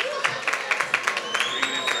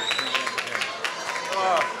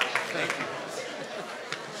 Thank you.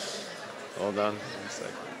 Hold on 1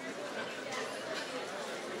 second.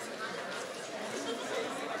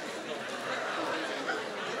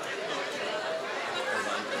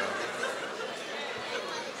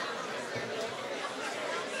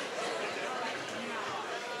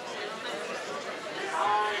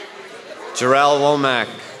 Jarrell Womack,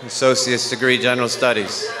 Associate's degree, General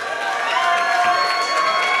Studies.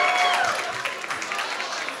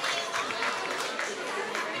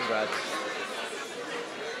 Congrats.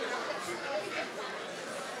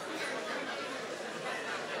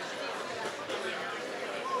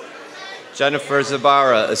 Jennifer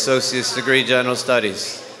Zabara, Associate's degree, General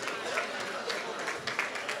Studies.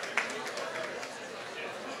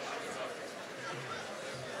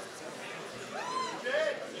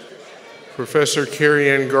 Professor Carrie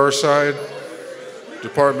Ann Garside,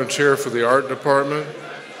 Department Chair for the Art Department,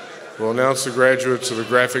 will announce the graduates of the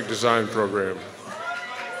Graphic Design program.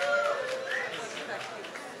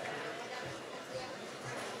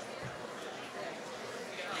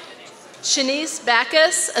 Shanice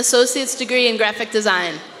Backus, Associate's degree in Graphic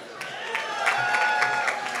Design.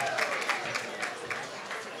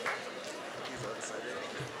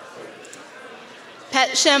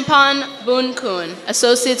 Pet Champon Boon Koon,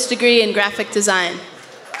 Associate's degree in Graphic Design.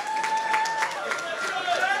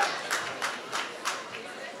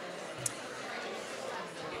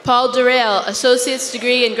 Paul Durrell, Associate's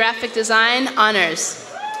Degree in Graphic Design, Honors.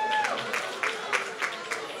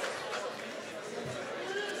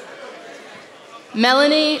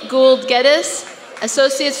 Melanie Gould Geddes,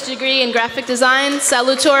 Associate's Degree in Graphic Design,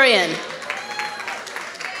 Salutatorian.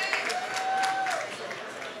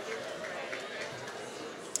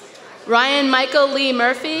 Ryan Michael Lee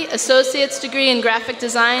Murphy, Associate's Degree in Graphic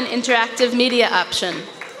Design, Interactive Media Option.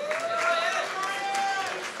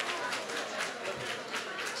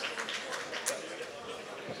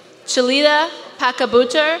 Shalita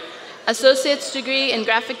Pakabuter, Associate's Degree in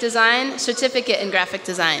Graphic Design, Certificate in Graphic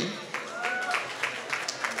Design.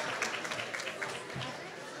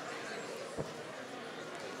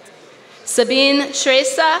 Sabine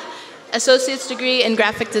Shrestha, Associate's Degree in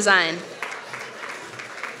Graphic Design.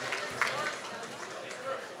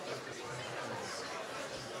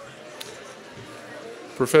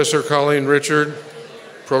 Professor Colleen Richard,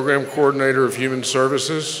 Program Coordinator of Human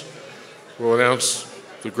Services, will announce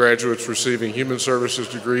the graduates receiving Human Services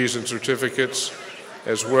degrees and certificates,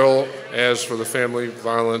 as well as for the Family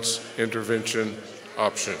Violence Intervention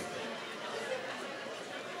option.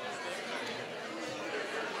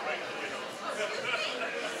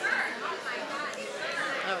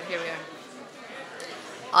 Oh, here we are.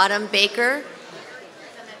 Autumn Baker.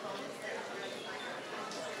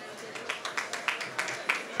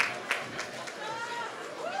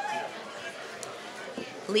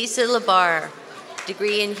 Lisa Labar,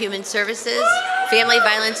 Degree in Human Services, Family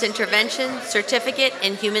Violence Intervention, Certificate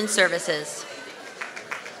in Human Services.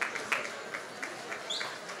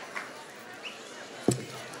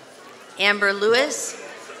 Amber Lewis,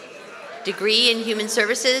 Degree in Human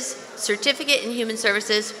Services, Certificate in Human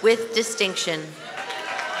Services with distinction.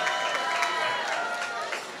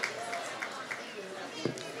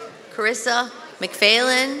 Carissa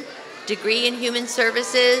McPhailin, Degree in Human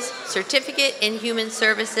Services, Certificate in Human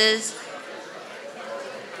Services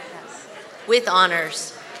with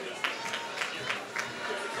honors.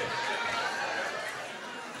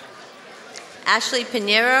 Ashley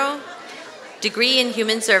Pinheiro, Degree in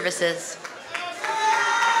Human Services.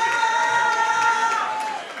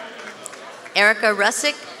 Erica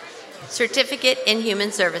Russick, Certificate in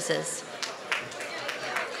Human Services.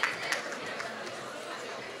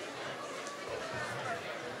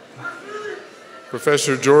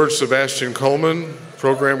 Professor George Sebastian Coleman,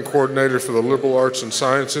 Program Coordinator for the Liberal Arts and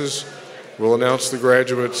Sciences, will announce the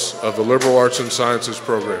graduates of the Liberal Arts and Sciences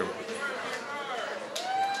program.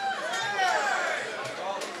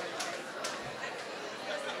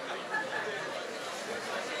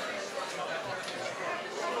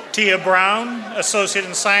 Tia Brown, Associate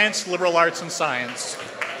in Science, Liberal Arts and Science.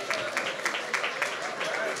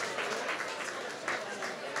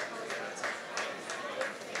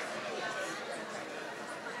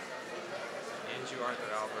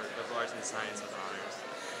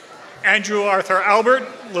 Andrew Arthur Albert,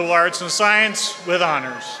 Liberal Arts and Science with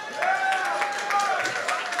honors.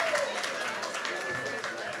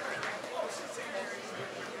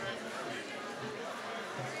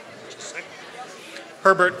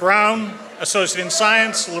 Herbert Brown, Associate in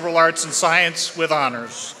Science, Liberal Arts and Science with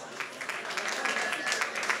honors.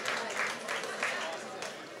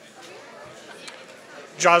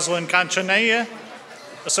 Jocelyn Canchanella,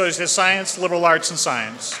 Associate in Science, Liberal Arts and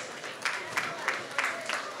Science.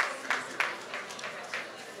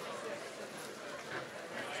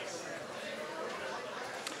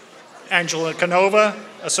 Angela Canova,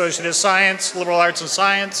 Associate of Science, Liberal Arts and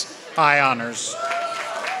Science, high honors.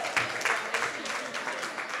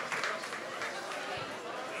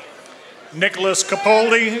 Nicholas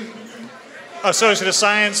Capaldi, Associate of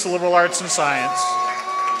Science, Liberal Arts and Science.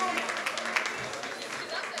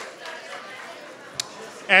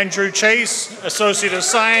 Andrew Chase, Associate of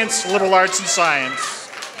Science, Liberal Arts and Science.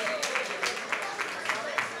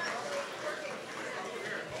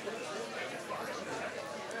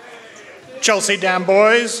 Chelsea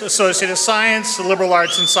Dambois, Associate of Science, Liberal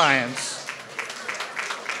Arts and Science.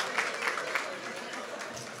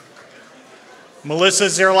 Melissa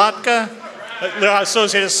Zirlatka,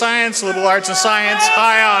 Associate of Science, Liberal Arts and Science,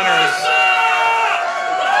 high honors.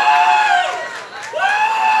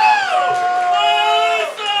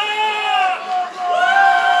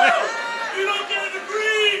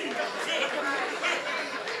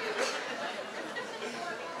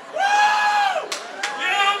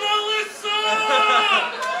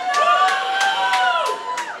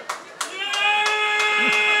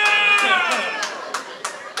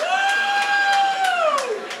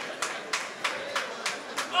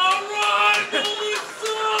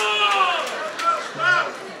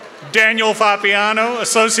 Daniel Fapiano,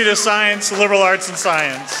 Associate of Science, Liberal Arts and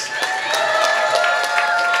Science.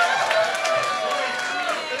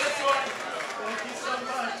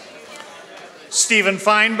 Stephen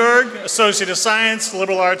Feinberg, Associate of Science,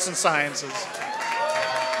 Liberal Arts and Sciences.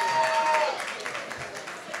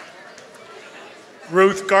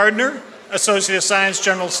 Ruth Gardner, Associate of Science,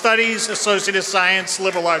 General Studies, Associate of Science,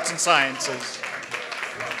 Liberal Arts and Sciences.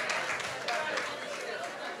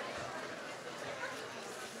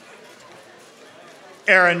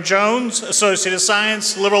 Aaron Jones, Associate of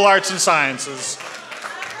Science, Liberal Arts and Sciences.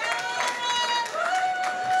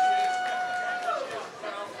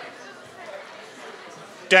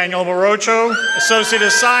 Daniel Morocho, Associate of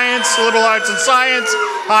Science, Liberal Arts and Science,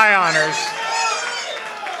 High Honors.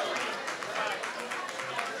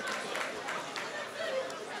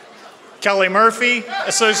 Kelly Murphy,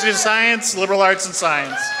 Associate of Science, Liberal Arts and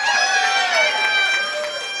Science.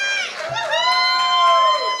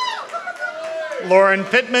 Lauren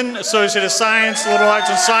Pittman, Associate of Science, Liberal Arts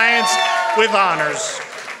and Science, with honors.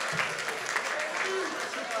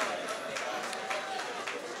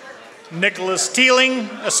 Nicholas Teeling,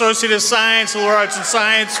 Associate of Science, Liberal Arts and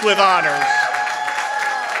Science, with honors.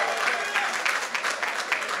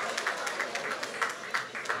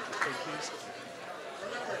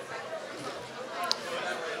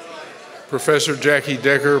 Professor Jackie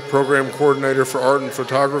Decker, Program Coordinator for Art and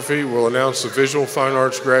Photography, will announce the Visual Fine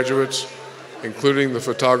Arts graduates, including the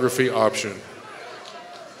photography option.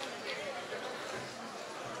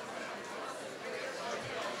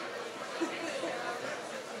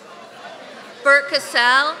 Bert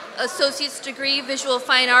Casal, Associate's Degree, Visual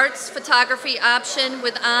Fine Arts, Photography option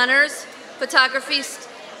with honors, Photography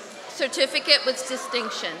certificate with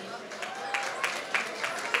distinction.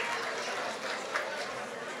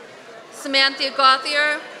 Samantha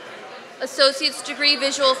Gauthier, Associate's Degree,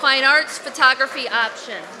 Visual Fine Arts, Photography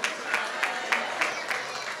option.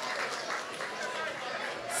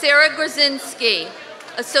 Sarah Grzinski,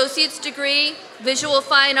 Associate's Degree, Visual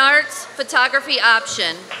Fine Arts, Photography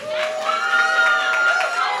option.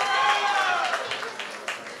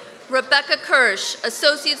 Rebecca Kirsch,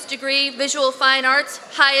 Associate's Degree, Visual Fine Arts,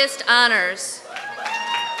 highest honors.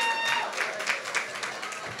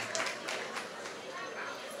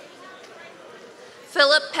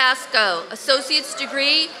 Philip Pasco, Associate's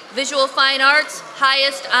Degree, Visual Fine Arts,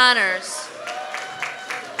 highest honors.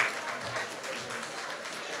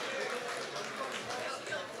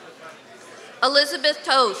 Elizabeth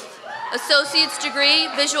Toth, Associate's Degree,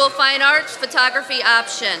 Visual Fine Arts, Photography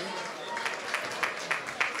option.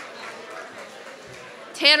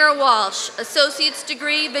 Tanner Walsh, Associate's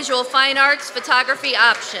Degree, Visual Fine Arts, Photography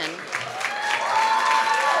option.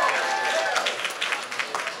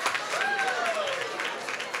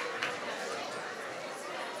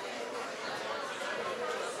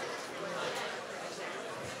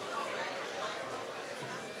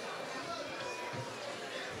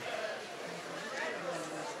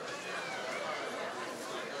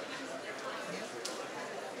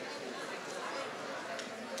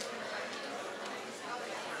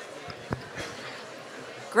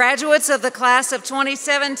 Graduates of the class of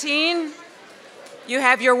 2017, you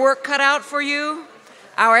have your work cut out for you.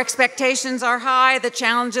 Our expectations are high. The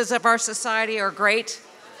challenges of our society are great.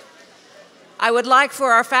 I would like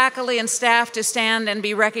for our faculty and staff to stand and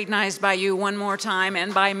be recognized by you one more time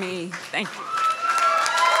and by me. Thank you.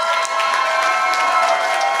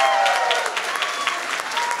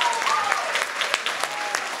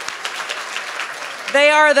 They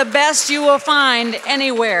are the best you will find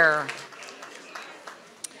anywhere.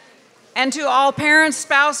 And to all parents,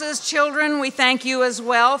 spouses, children, we thank you as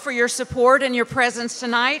well for your support and your presence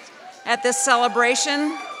tonight at this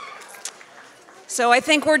celebration. So I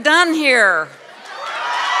think we're done here.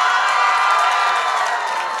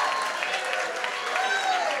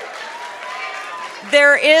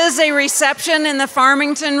 There is a reception in the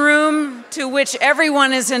Farmington room to which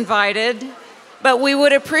everyone is invited, but we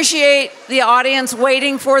would appreciate the audience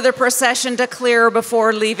waiting for the procession to clear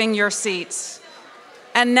before leaving your seats.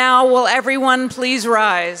 And now, will everyone please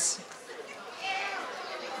rise?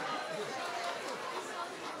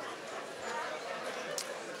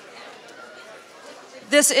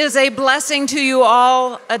 This is a blessing to you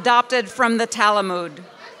all, adopted from the Talmud.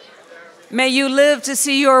 May you live to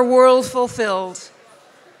see your world fulfilled.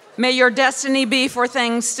 May your destiny be for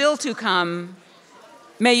things still to come.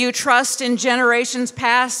 May you trust in generations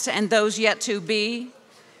past and those yet to be.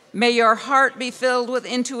 May your heart be filled with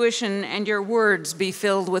intuition and your words be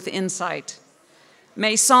filled with insight.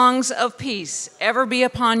 May songs of peace ever be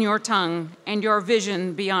upon your tongue and your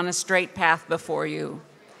vision be on a straight path before you.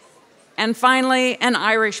 And finally, an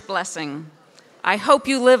Irish blessing. I hope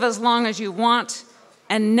you live as long as you want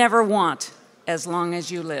and never want as long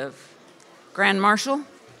as you live. Grand Marshal.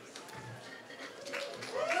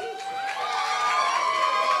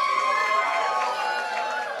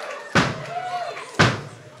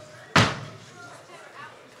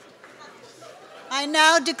 I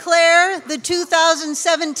now declare the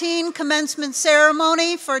 2017 commencement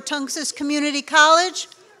ceremony for Tunxis Community College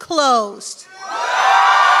closed.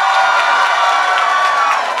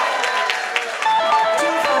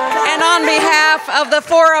 And on behalf of the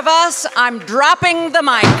four of us, I'm dropping the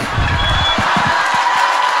mic.